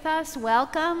visiting with us,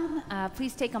 welcome.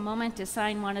 Please take a moment to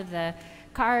sign one of the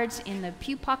cards in the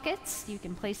pew pockets. You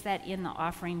can place that in the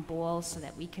offering bowl so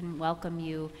that we can welcome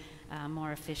you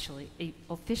more officially.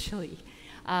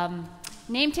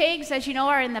 Name tags, as you know,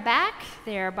 are in the back.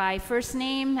 They're by first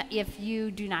name. If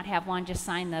you do not have one, just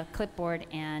sign the clipboard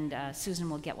and Susan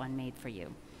will get one made for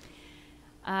you.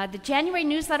 The January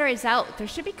newsletter is out. There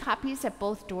should be copies at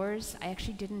both doors. I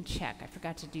actually didn't check. I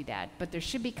forgot to do that. But there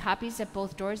should be copies at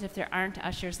both doors. If there aren't,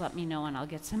 ushers, let me know and I'll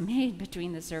get some made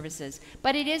between the services.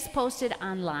 But it is posted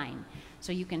online,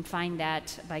 so you can find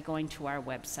that by going to our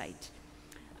website.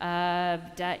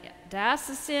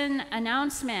 Diocesan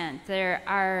announcement.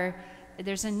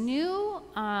 There's a new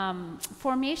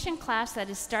formation class that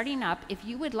is starting up if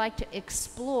you would like to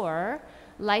explore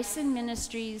licensed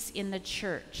ministries in the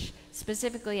church,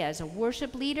 specifically as a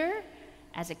worship leader,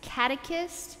 as a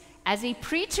catechist, as a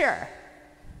preacher,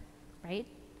 right?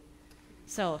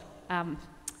 So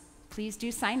please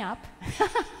do sign up.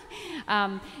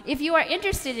 If you are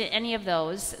interested in any of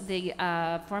those, the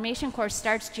formation course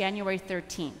starts January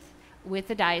 13th with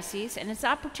the diocese, and it's an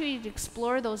opportunity to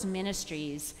explore those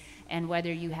ministries and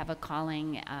whether you have a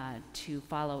calling to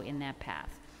follow in that path.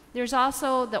 There's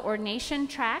also the ordination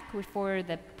track for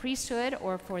the priesthood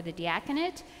or for the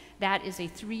diaconate. That is a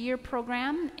 3-year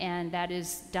program, and that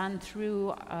is done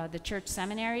through the church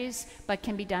seminaries, but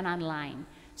can be done online.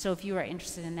 So if you are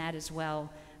interested in that as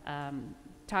well,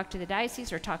 talk to the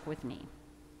diocese or talk with me.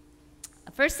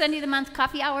 First Sunday of the month,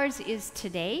 coffee hours is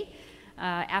today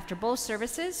after both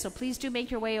services, so please do make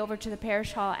your way over to the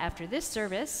parish hall after this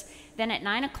service. Then at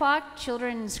 9 o'clock,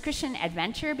 Children's Christian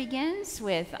Adventure begins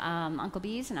with Uncle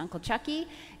Bees and Uncle Chucky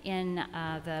in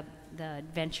the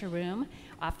adventure room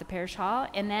off the parish hall.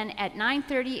 And then at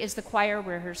 9:30 is the choir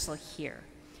rehearsal here.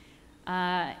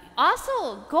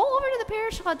 Also, go over to the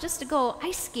parish hall just to go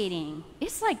ice skating.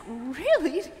 It's like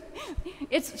really,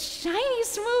 it's shiny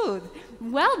smooth.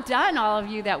 Well done, all of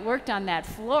you that worked on that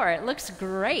floor. It looks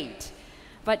great.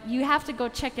 But you have to go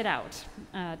check it out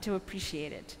to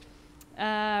appreciate it.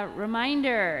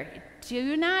 Reminder,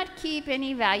 do not keep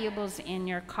any valuables in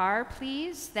your car,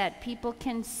 please, that people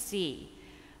can see.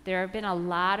 There have been a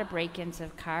lot of break-ins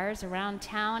of cars around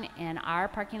town, and our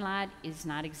parking lot is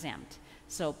not exempt.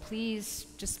 So please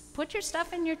just put your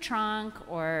stuff in your trunk,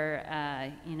 or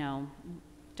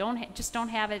don't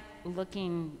have it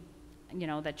looking,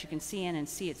 that you can see in and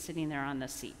see it sitting there on the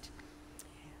seat.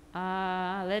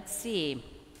 Let's see.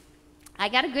 I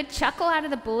got a good chuckle out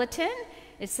of the bulletin.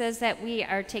 It says that we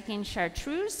are taking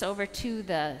chartreuse over to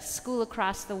the school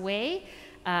across the way.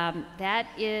 That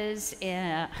is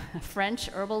a French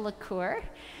herbal liqueur.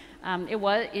 It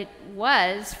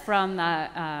was from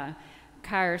the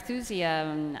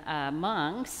Carthusian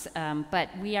monks, but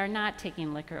we are not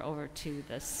taking liquor over to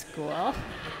the school.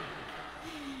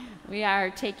 We are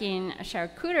taking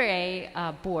charcuterie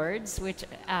boards, which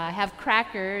have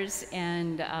crackers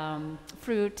and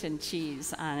fruit and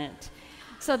cheese on it.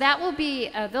 So that will be,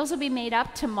 those will be made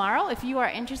up tomorrow. If you are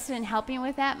interested in helping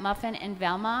with that, Muffin and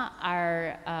Velma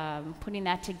are putting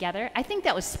that together. I think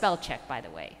that was spell check, by the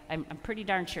way. I'm pretty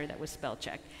darn sure that was spell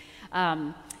check.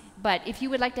 But if you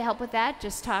would like to help with that,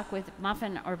 just talk with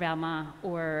Muffin or Velma,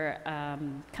 or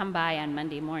come by on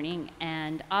Monday morning.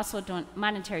 And also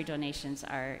monetary donations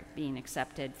are being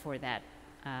accepted for that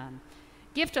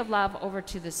gift of love over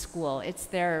to the school. It's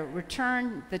their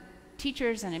return, the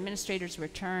teachers and administrators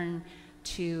return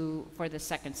for the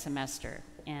second semester,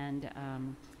 and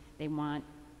they want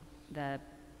the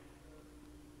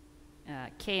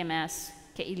KMS,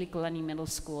 Ke'ilikulani Middle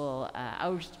School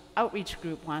outreach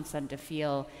group wants them to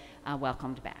feel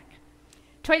welcomed back.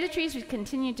 Toiletries we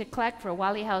continue to collect for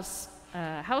Wally House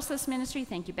Houseless Ministry.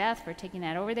 Thank you, Beth, for taking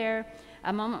that over there.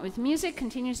 A Moment with Music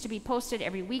continues to be posted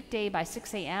every weekday by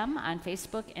 6 a.m. on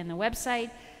Facebook and the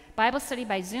website. Bible study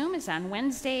by Zoom is on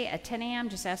Wednesday at 10 a.m.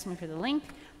 Just ask me for the link.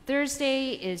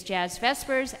 Thursday is Jazz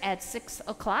Vespers at 6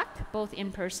 o'clock, both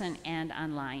in person and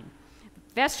online.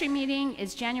 Vestry meeting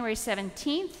is January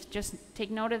 17th. Just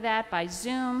take note of that by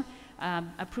Zoom.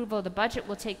 Approval of the budget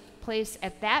will take place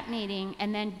at that meeting.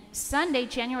 And then Sunday,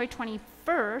 January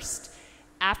 21st,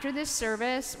 after this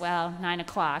service, 9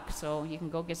 o'clock, so you can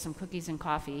go get some cookies and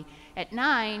coffee. At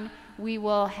 9, we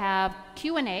will have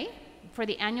Q&A for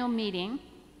the annual meeting.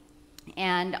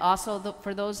 And also,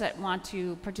 for those that want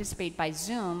to participate by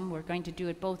Zoom, we're going to do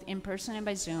it both in person and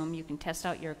by Zoom. You can test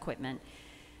out your equipment.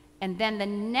 And then the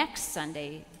next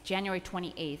Sunday, January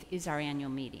 28th, is our annual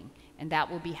meeting. And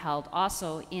that will be held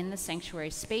also in the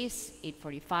sanctuary space,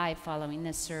 8:45, following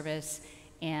this service,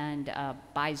 and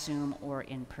by Zoom or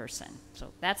in person.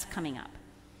 So that's coming up.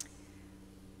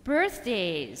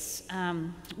 Birthdays.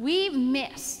 We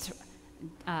missed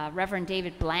Reverend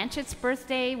David Blanchett's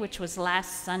birthday, which was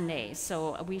last Sunday.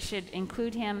 So we should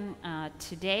include him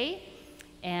today.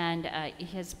 And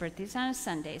his birthday's on a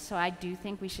Sunday, so I do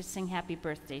think we should sing happy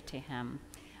birthday to him.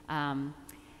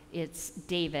 It's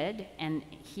David, and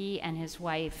he and his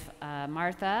wife,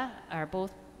 Martha, are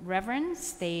both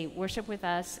reverends. They worship with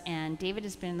us, and David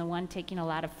has been the one taking a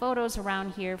lot of photos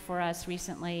around here for us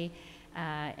recently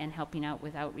and helping out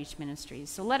with outreach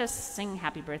ministries. So let us sing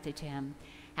happy birthday to him.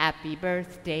 Happy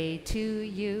birthday to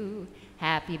you.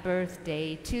 Happy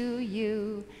birthday to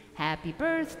you. Happy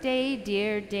birthday,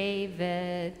 dear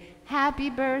David. Happy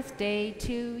birthday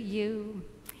to you.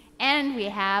 And we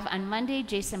have on Monday,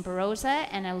 Jason Baroza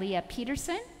and Aaliyah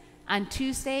Peterson. On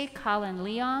Tuesday, Colin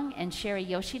Leong and Sherry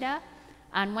Yoshida.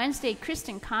 On Wednesday,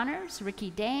 Kristen Connors,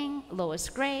 Ricky Dang, Lois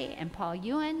Gray, and Paul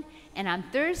Ewan. And on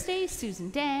Thursday, Susan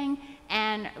Dang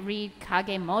and Reed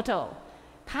Kagemoto.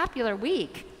 Popular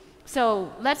week.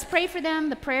 So let's pray for them.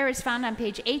 The prayer is found on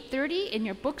page 830 in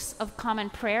your books of common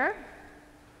prayer.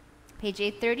 Page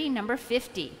 830, number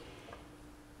 50.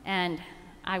 And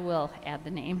I will add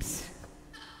the names.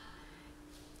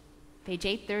 Page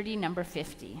 830, number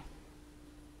 50.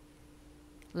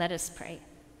 Let us pray.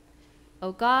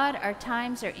 O God, our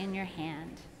times are in your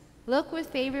hand. Look with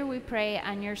favor, we pray,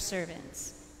 on your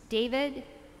servants, David,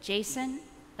 Jason,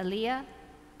 Aaliyah,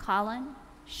 Colin,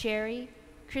 Sherry,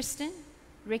 Kristen,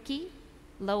 Ricky,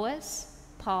 Lois,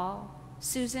 Paul,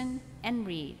 Susan, and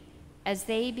Reed, as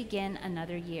they begin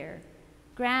another year.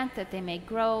 Grant that they may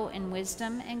grow in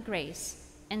wisdom and grace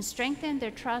and strengthen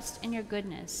their trust in your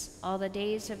goodness all the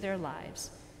days of their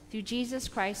lives. Through Jesus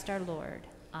Christ our Lord.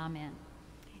 Amen.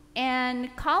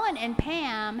 And Colin and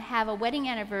Pam have a wedding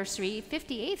anniversary,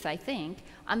 58th, I think,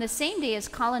 on the same day as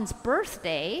Colin's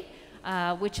birthday,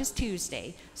 which is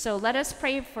Tuesday. So let us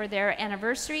pray for their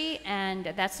anniversary,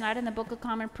 and that's not in the Book of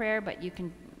Common Prayer, but you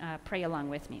can pray along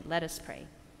with me. Let us pray.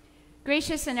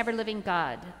 Gracious and ever-living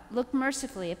God, look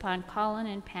mercifully upon Colin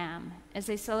and Pam as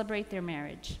they celebrate their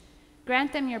marriage.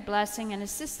 Grant them your blessing and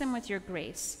assist them with your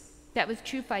grace, that with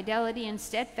true fidelity and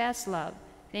steadfast love,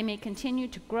 they may continue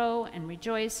to grow and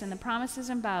rejoice in the promises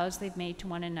and vows they've made to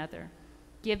one another.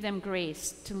 Give them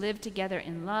grace to live together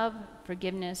in love,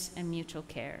 forgiveness, and mutual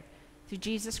care. Through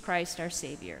Jesus Christ, our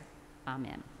Savior.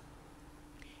 Amen.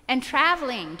 And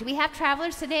traveling. Do we have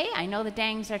travelers today? I know the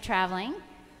Dangs are traveling.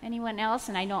 Anyone else?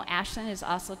 And I know Ashlyn is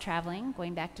also traveling,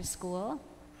 going back to school.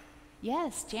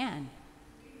 Yes, Jan.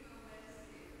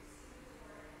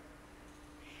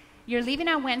 You're leaving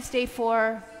on Wednesday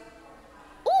for...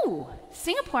 Ooh,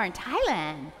 Singapore and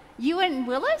Thailand. You and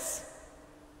Willis?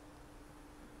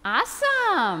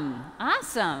 Awesome.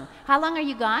 Awesome. How long are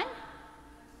you gone?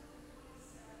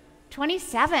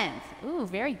 27th. Ooh,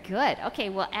 very good. Okay,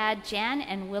 we'll add Jan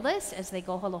and Willis as they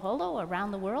go holo holo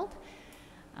around the world.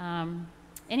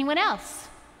 Anyone else?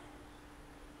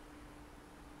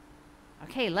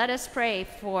 Okay, let us pray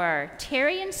for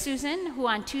Terry and Susan, who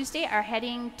on Tuesday are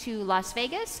heading to Las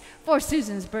Vegas for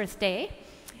Susan's birthday.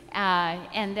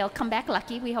 And they'll come back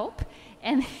lucky, we hope.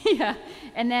 And, yeah.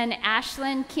 And then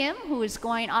Ashlyn Kim, who is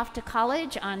going off to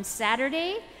college on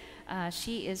Saturday.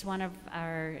 She is one of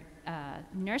our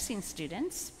nursing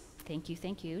students. Thank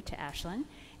you to Ashlyn.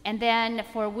 And then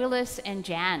for Willis and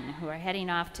Jan, who are heading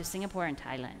off to Singapore and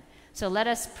Thailand. So let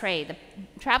us pray. The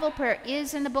travel prayer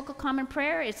is in the Book of Common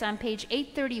Prayer. It's on page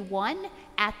 831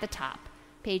 at the top.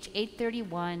 Page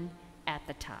 831 at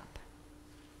the top.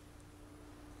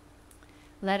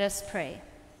 Let us pray.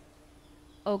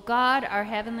 O God, our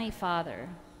heavenly Father,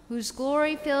 whose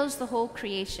glory fills the whole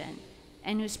creation,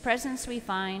 and whose presence we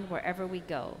find wherever we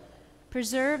go,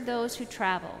 preserve those who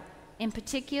travel, in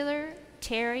particular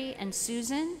Terry and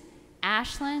Susan,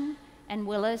 Ashlyn and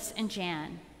Willis and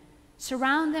Jan.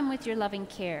 Surround them with your loving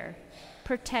care,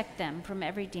 protect them from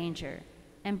every danger,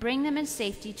 and bring them in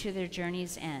safety to their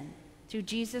journey's end. Through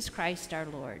Jesus Christ our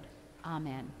Lord.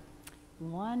 Amen.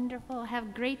 Wonderful. Have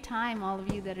a great time, all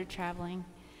of you that are traveling.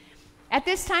 At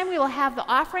this time, we will have the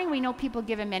offering. We know people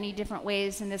give in many different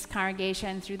ways in this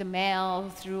congregation, through the mail,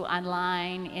 through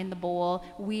online, in the bowl.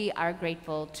 We are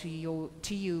grateful to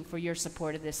you for your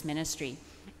support of this ministry.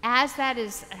 As that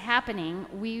is happening,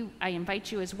 I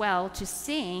invite you as well to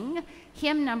sing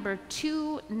hymn number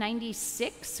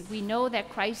 296, We Know That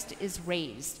Christ is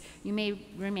Raised. You may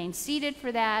remain seated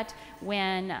for that.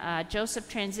 When Joseph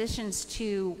transitions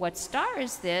to What Star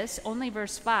Is This, only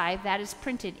verse 5, that is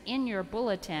printed in your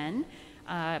bulletin.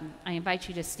 I invite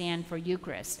you to stand for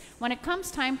Eucharist. When it comes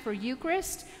time for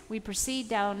Eucharist, we proceed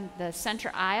down the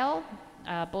center aisle.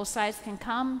 Both sides can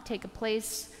come, take a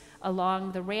place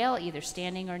along the rail, either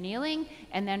standing or kneeling,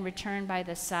 and then return by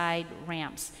the side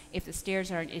ramps. If the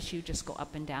stairs are an issue, just go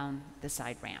up and down the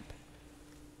side ramp.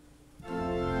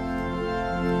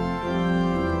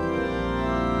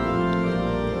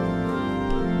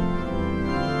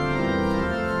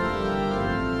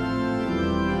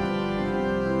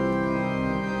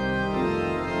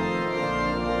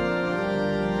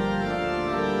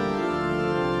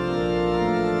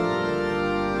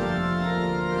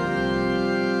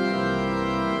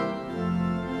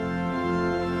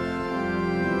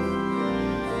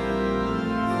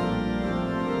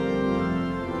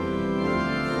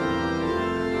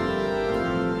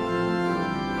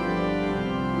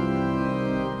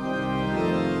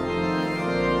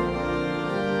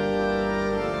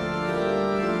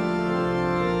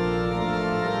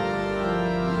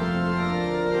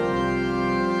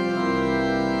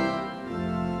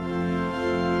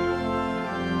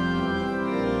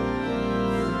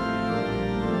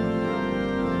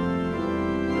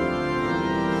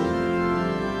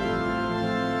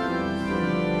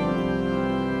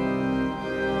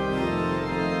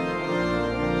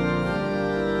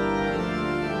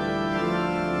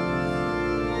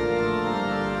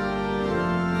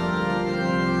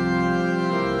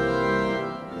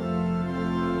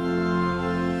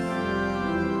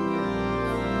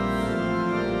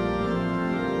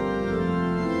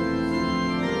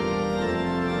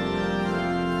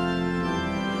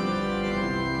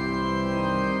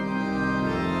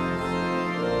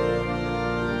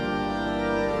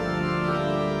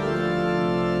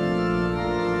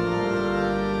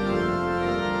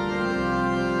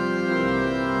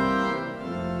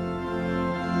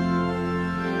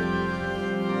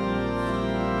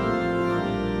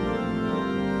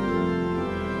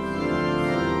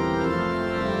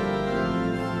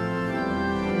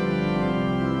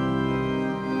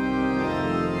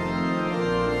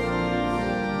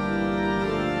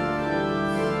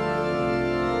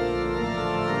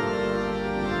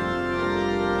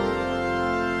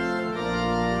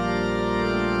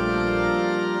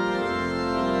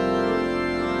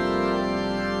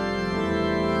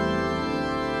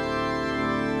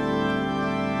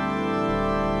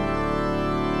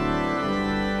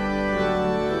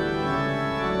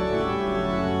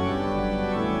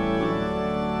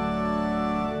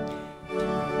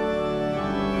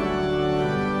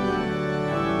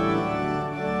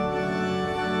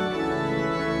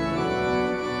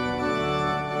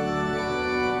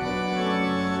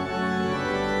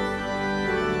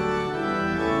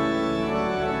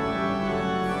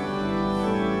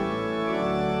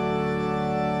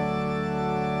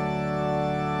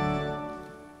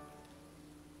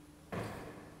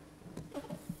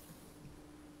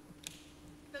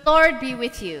 Lord be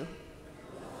with you.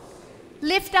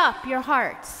 Lift up your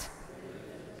hearts.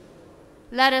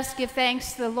 Let us give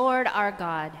thanks to the Lord our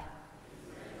God.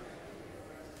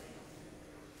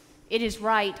 It is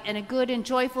right and a good and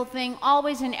joyful thing,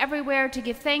 always and everywhere, to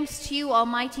give thanks to you,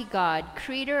 Almighty God,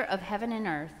 creator of heaven and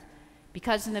earth,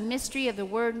 because in the mystery of the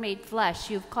Word made flesh,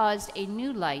 you have caused a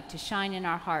new light to shine in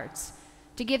our hearts,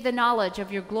 to give the knowledge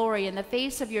of your glory in the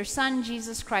face of your Son,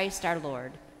 Jesus Christ our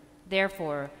Lord.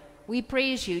 Therefore, we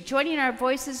praise you, joining our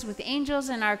voices with angels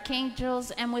and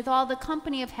archangels and with all the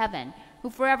company of heaven, who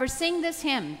forever sing this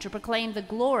hymn to proclaim the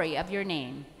glory of your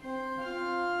name.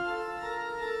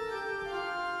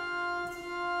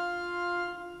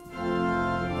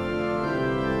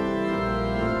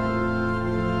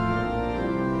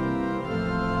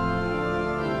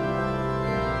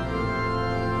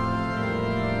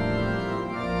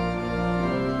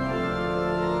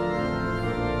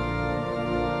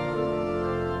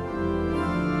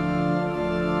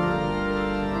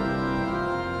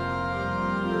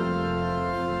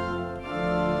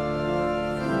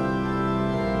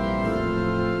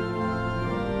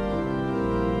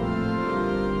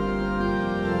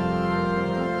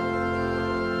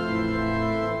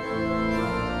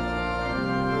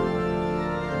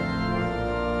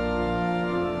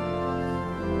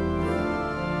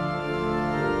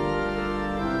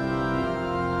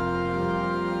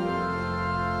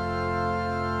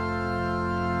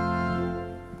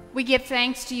 We give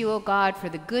thanks to you, O God, for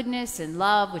the goodness and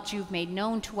love which you've made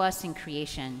known to us in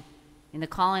creation, in the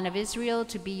calling of Israel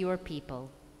to be your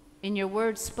people, in your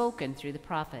word spoken through the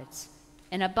prophets,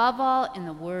 and above all in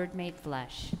the Word made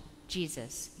flesh,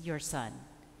 Jesus, your Son.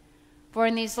 For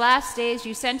in these last days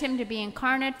you sent him to be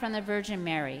incarnate from the Virgin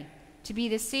Mary, to be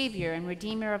the Savior and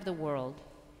Redeemer of the world.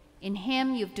 In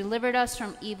him you've delivered us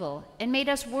from evil and made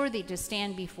us worthy to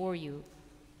stand before you.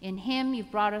 In him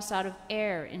you've brought us out of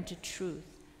error into truth,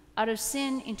 out of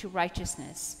sin into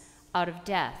righteousness, out of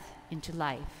death into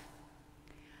life.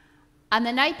 On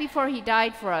the night before he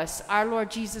died for us, our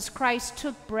Lord Jesus Christ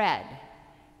took bread,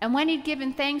 and when he'd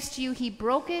given thanks to you, he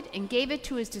broke it and gave it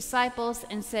to his disciples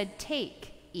and said,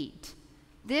 "Take, eat.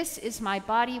 This is my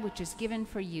body which is given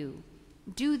for you.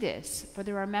 Do this for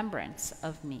the remembrance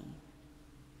of me."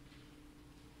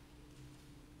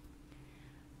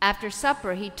 After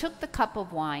supper, he took the cup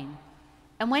of wine,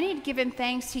 and when he'd given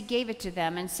thanks, he gave it to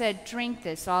them and said, "Drink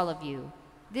this, all of you.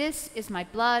 This is my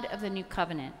blood of the new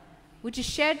covenant, which is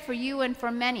shed for you and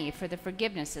for many for the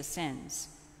forgiveness of sins.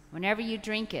 Whenever you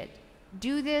drink it,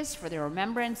 do this for the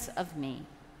remembrance of me."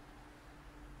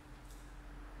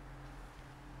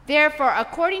 Therefore,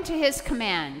 according to his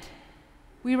command,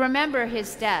 we remember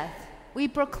his death, we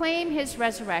proclaim his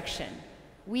resurrection,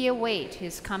 we await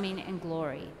his coming in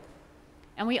glory.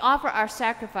 And we offer our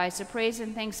sacrifice of praise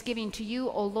and thanksgiving to you,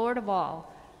 O Lord of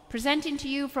all, presenting to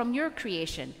you from your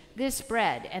creation this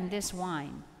bread and this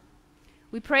wine.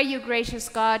 We pray you, gracious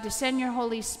God, to send your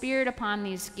Holy Spirit upon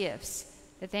these gifts,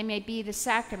 that they may be the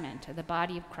sacrament of the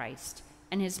body of Christ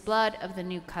and his blood of the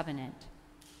new covenant.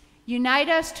 Unite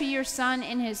us to your Son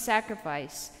in his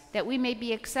sacrifice, that we may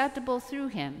be acceptable through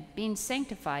him, being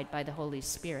sanctified by the Holy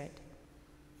Spirit.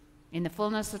 In the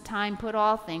fullness of time, put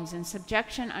all things in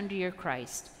subjection under your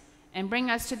Christ, and bring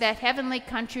us to that heavenly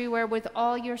country where with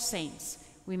all your saints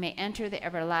we may enter the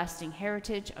everlasting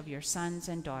heritage of your sons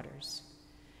and daughters.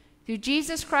 Through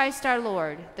Jesus Christ our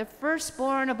Lord, the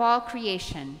firstborn of all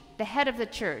creation, the head of the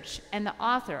church, and the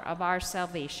author of our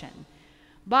salvation,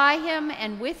 by him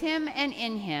and with him and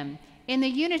in him, in the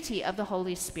unity of the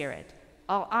Holy Spirit,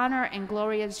 all honor and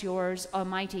glory is yours,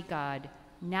 Almighty God,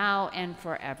 now and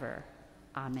forever.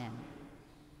 Amen.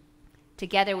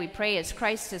 Together we pray as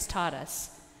Christ has taught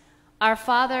us. Our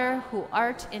Father, who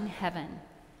art in heaven,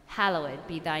 hallowed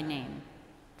be thy name.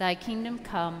 Thy kingdom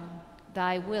come,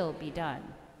 thy will be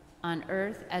done, on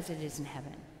earth as it is in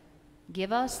heaven.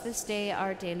 Give us this day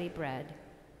our daily bread,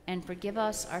 and forgive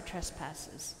us our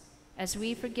trespasses, as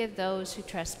we forgive those who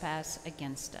trespass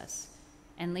against us.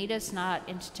 And lead us not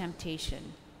into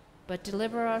temptation, but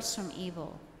deliver us from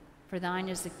evil. For thine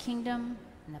is the kingdom,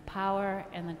 and the power,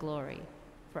 and the glory,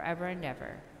 forever and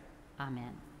ever.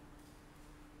 Amen.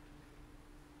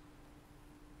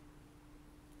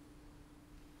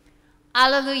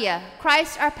 Alleluia.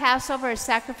 Christ our Passover is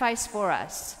sacrificed for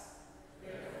us.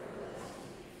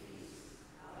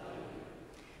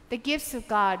 The gifts of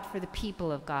God for the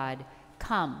people of God,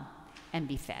 come and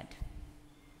be fed.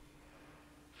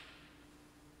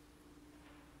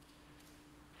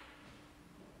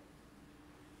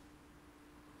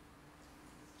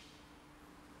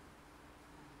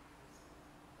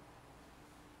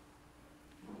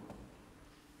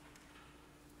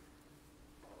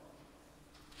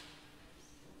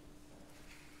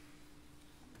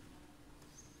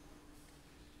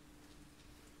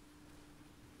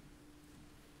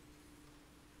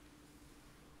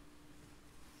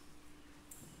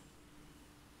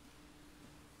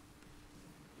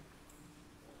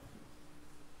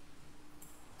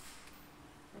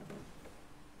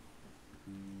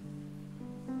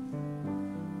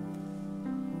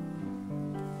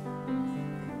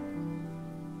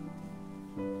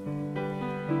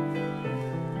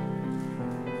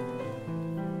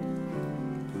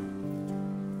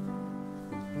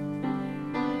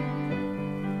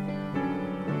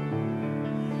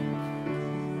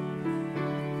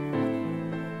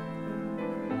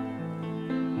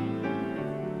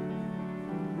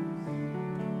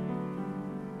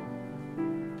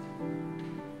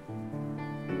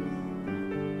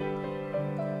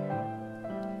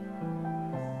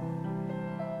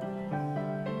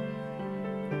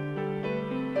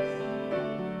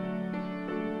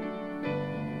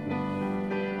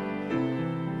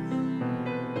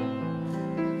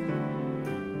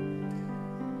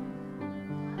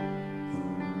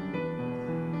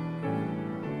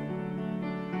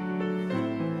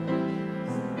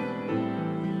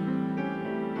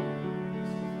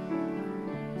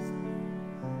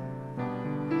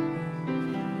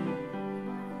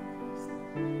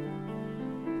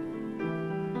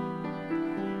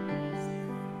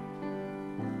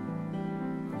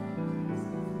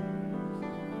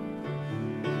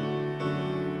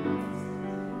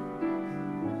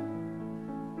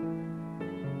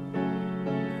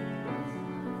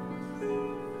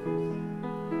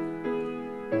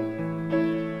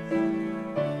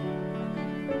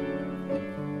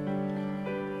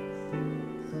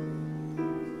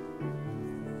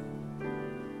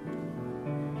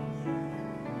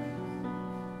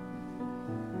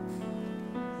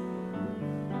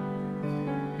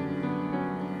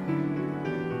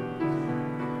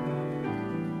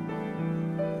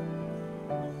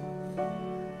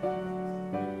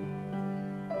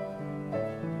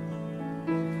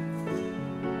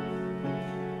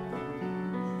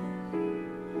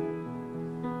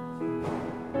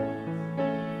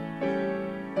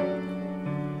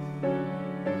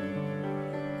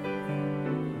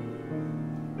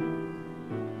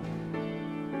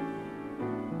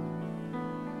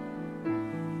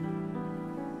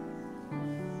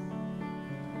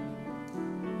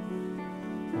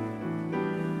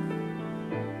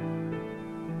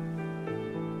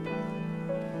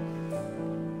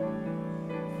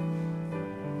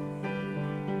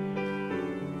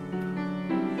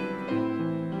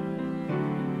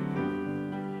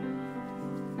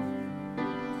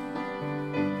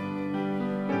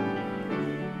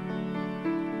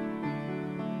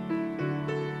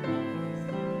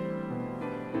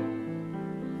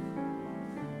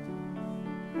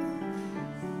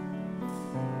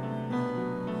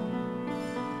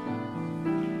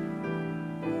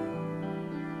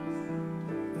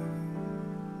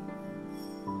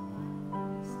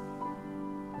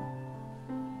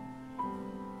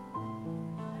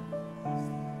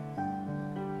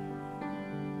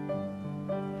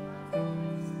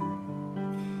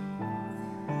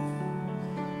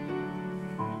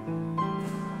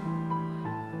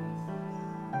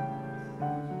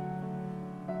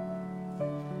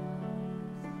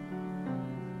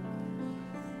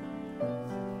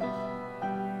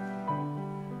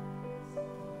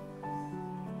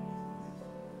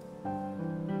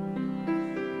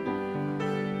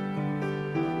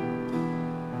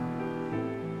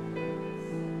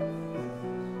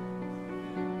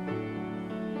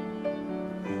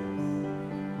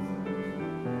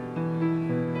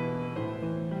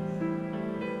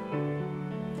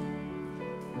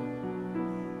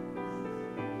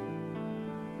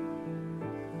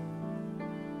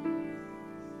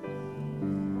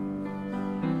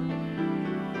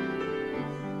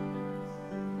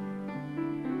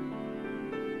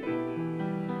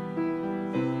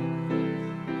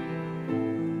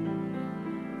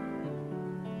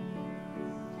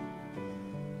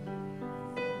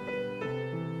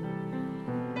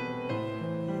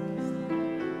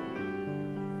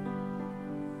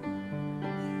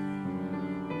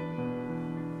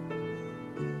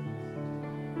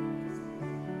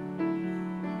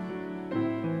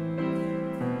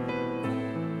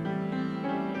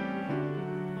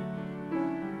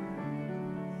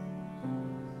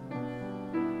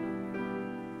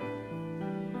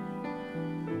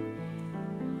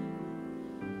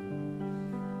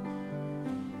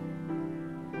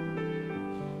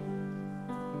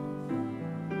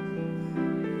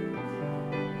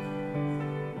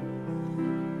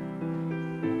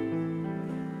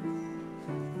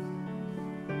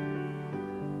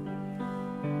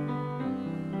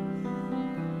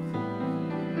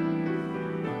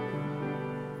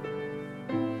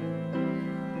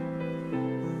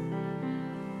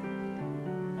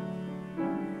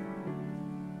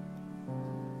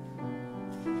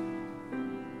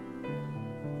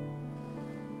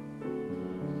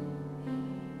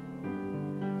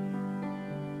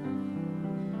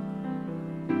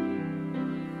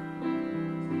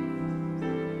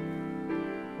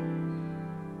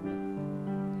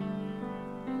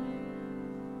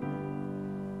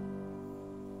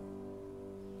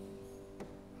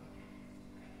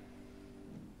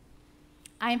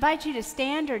 I invite you to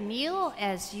stand or kneel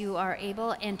as you are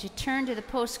able and to turn to the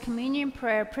post-communion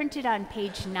prayer printed on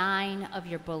page 9 of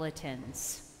your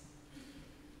bulletins.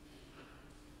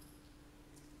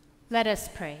 Let us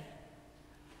pray.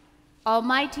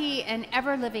 Almighty and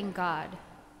ever-living God,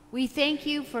 we thank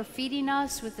you for feeding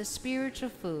us with the spiritual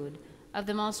food of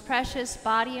the most precious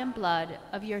body and blood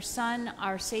of your Son,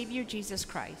 our Savior, Jesus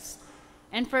Christ,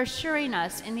 and for assuring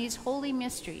us in these holy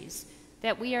mysteries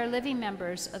that we are living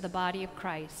members of the body of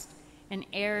Christ and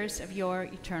heirs of your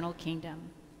eternal kingdom.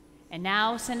 And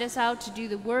now send us out to do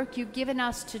the work you've given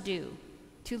us to do,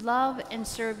 to love and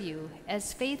serve you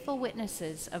as faithful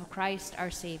witnesses of Christ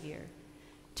our Savior.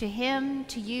 To him,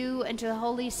 to you, and to the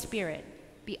Holy Spirit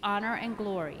be honor and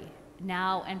glory,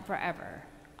 now and forever.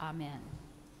 Amen.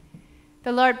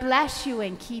 The Lord bless you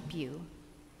and keep you.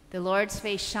 The Lord's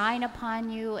face shine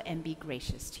upon you and be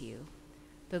gracious to you.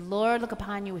 The Lord look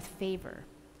upon you with favor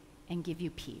and give you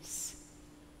peace.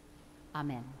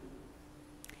 Amen.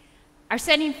 Our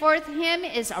sending forth hymn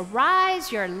is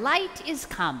Arise, Your Light is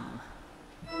Come.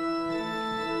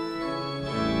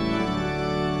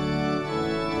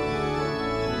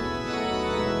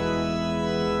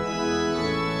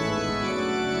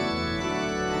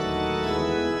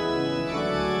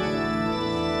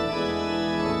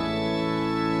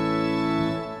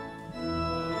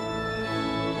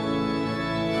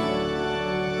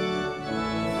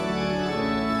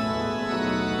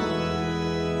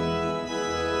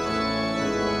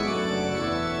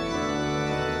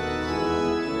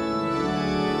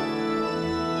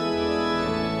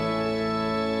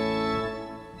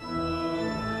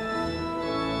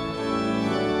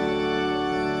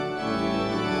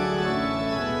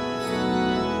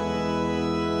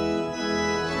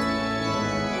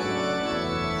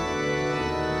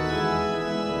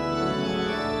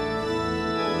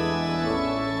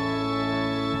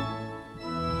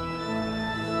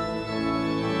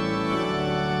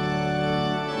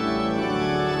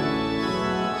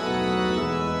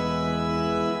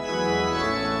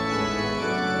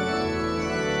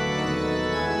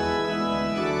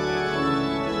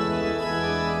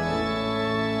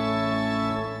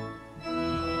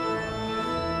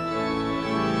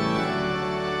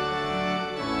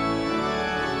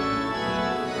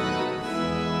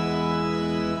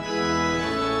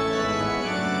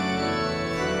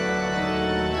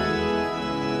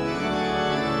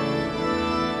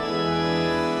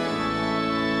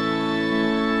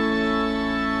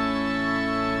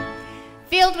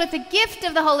 Filled with the gift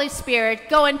of the Holy Spirit,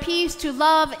 go in peace to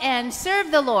love and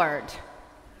serve the Lord.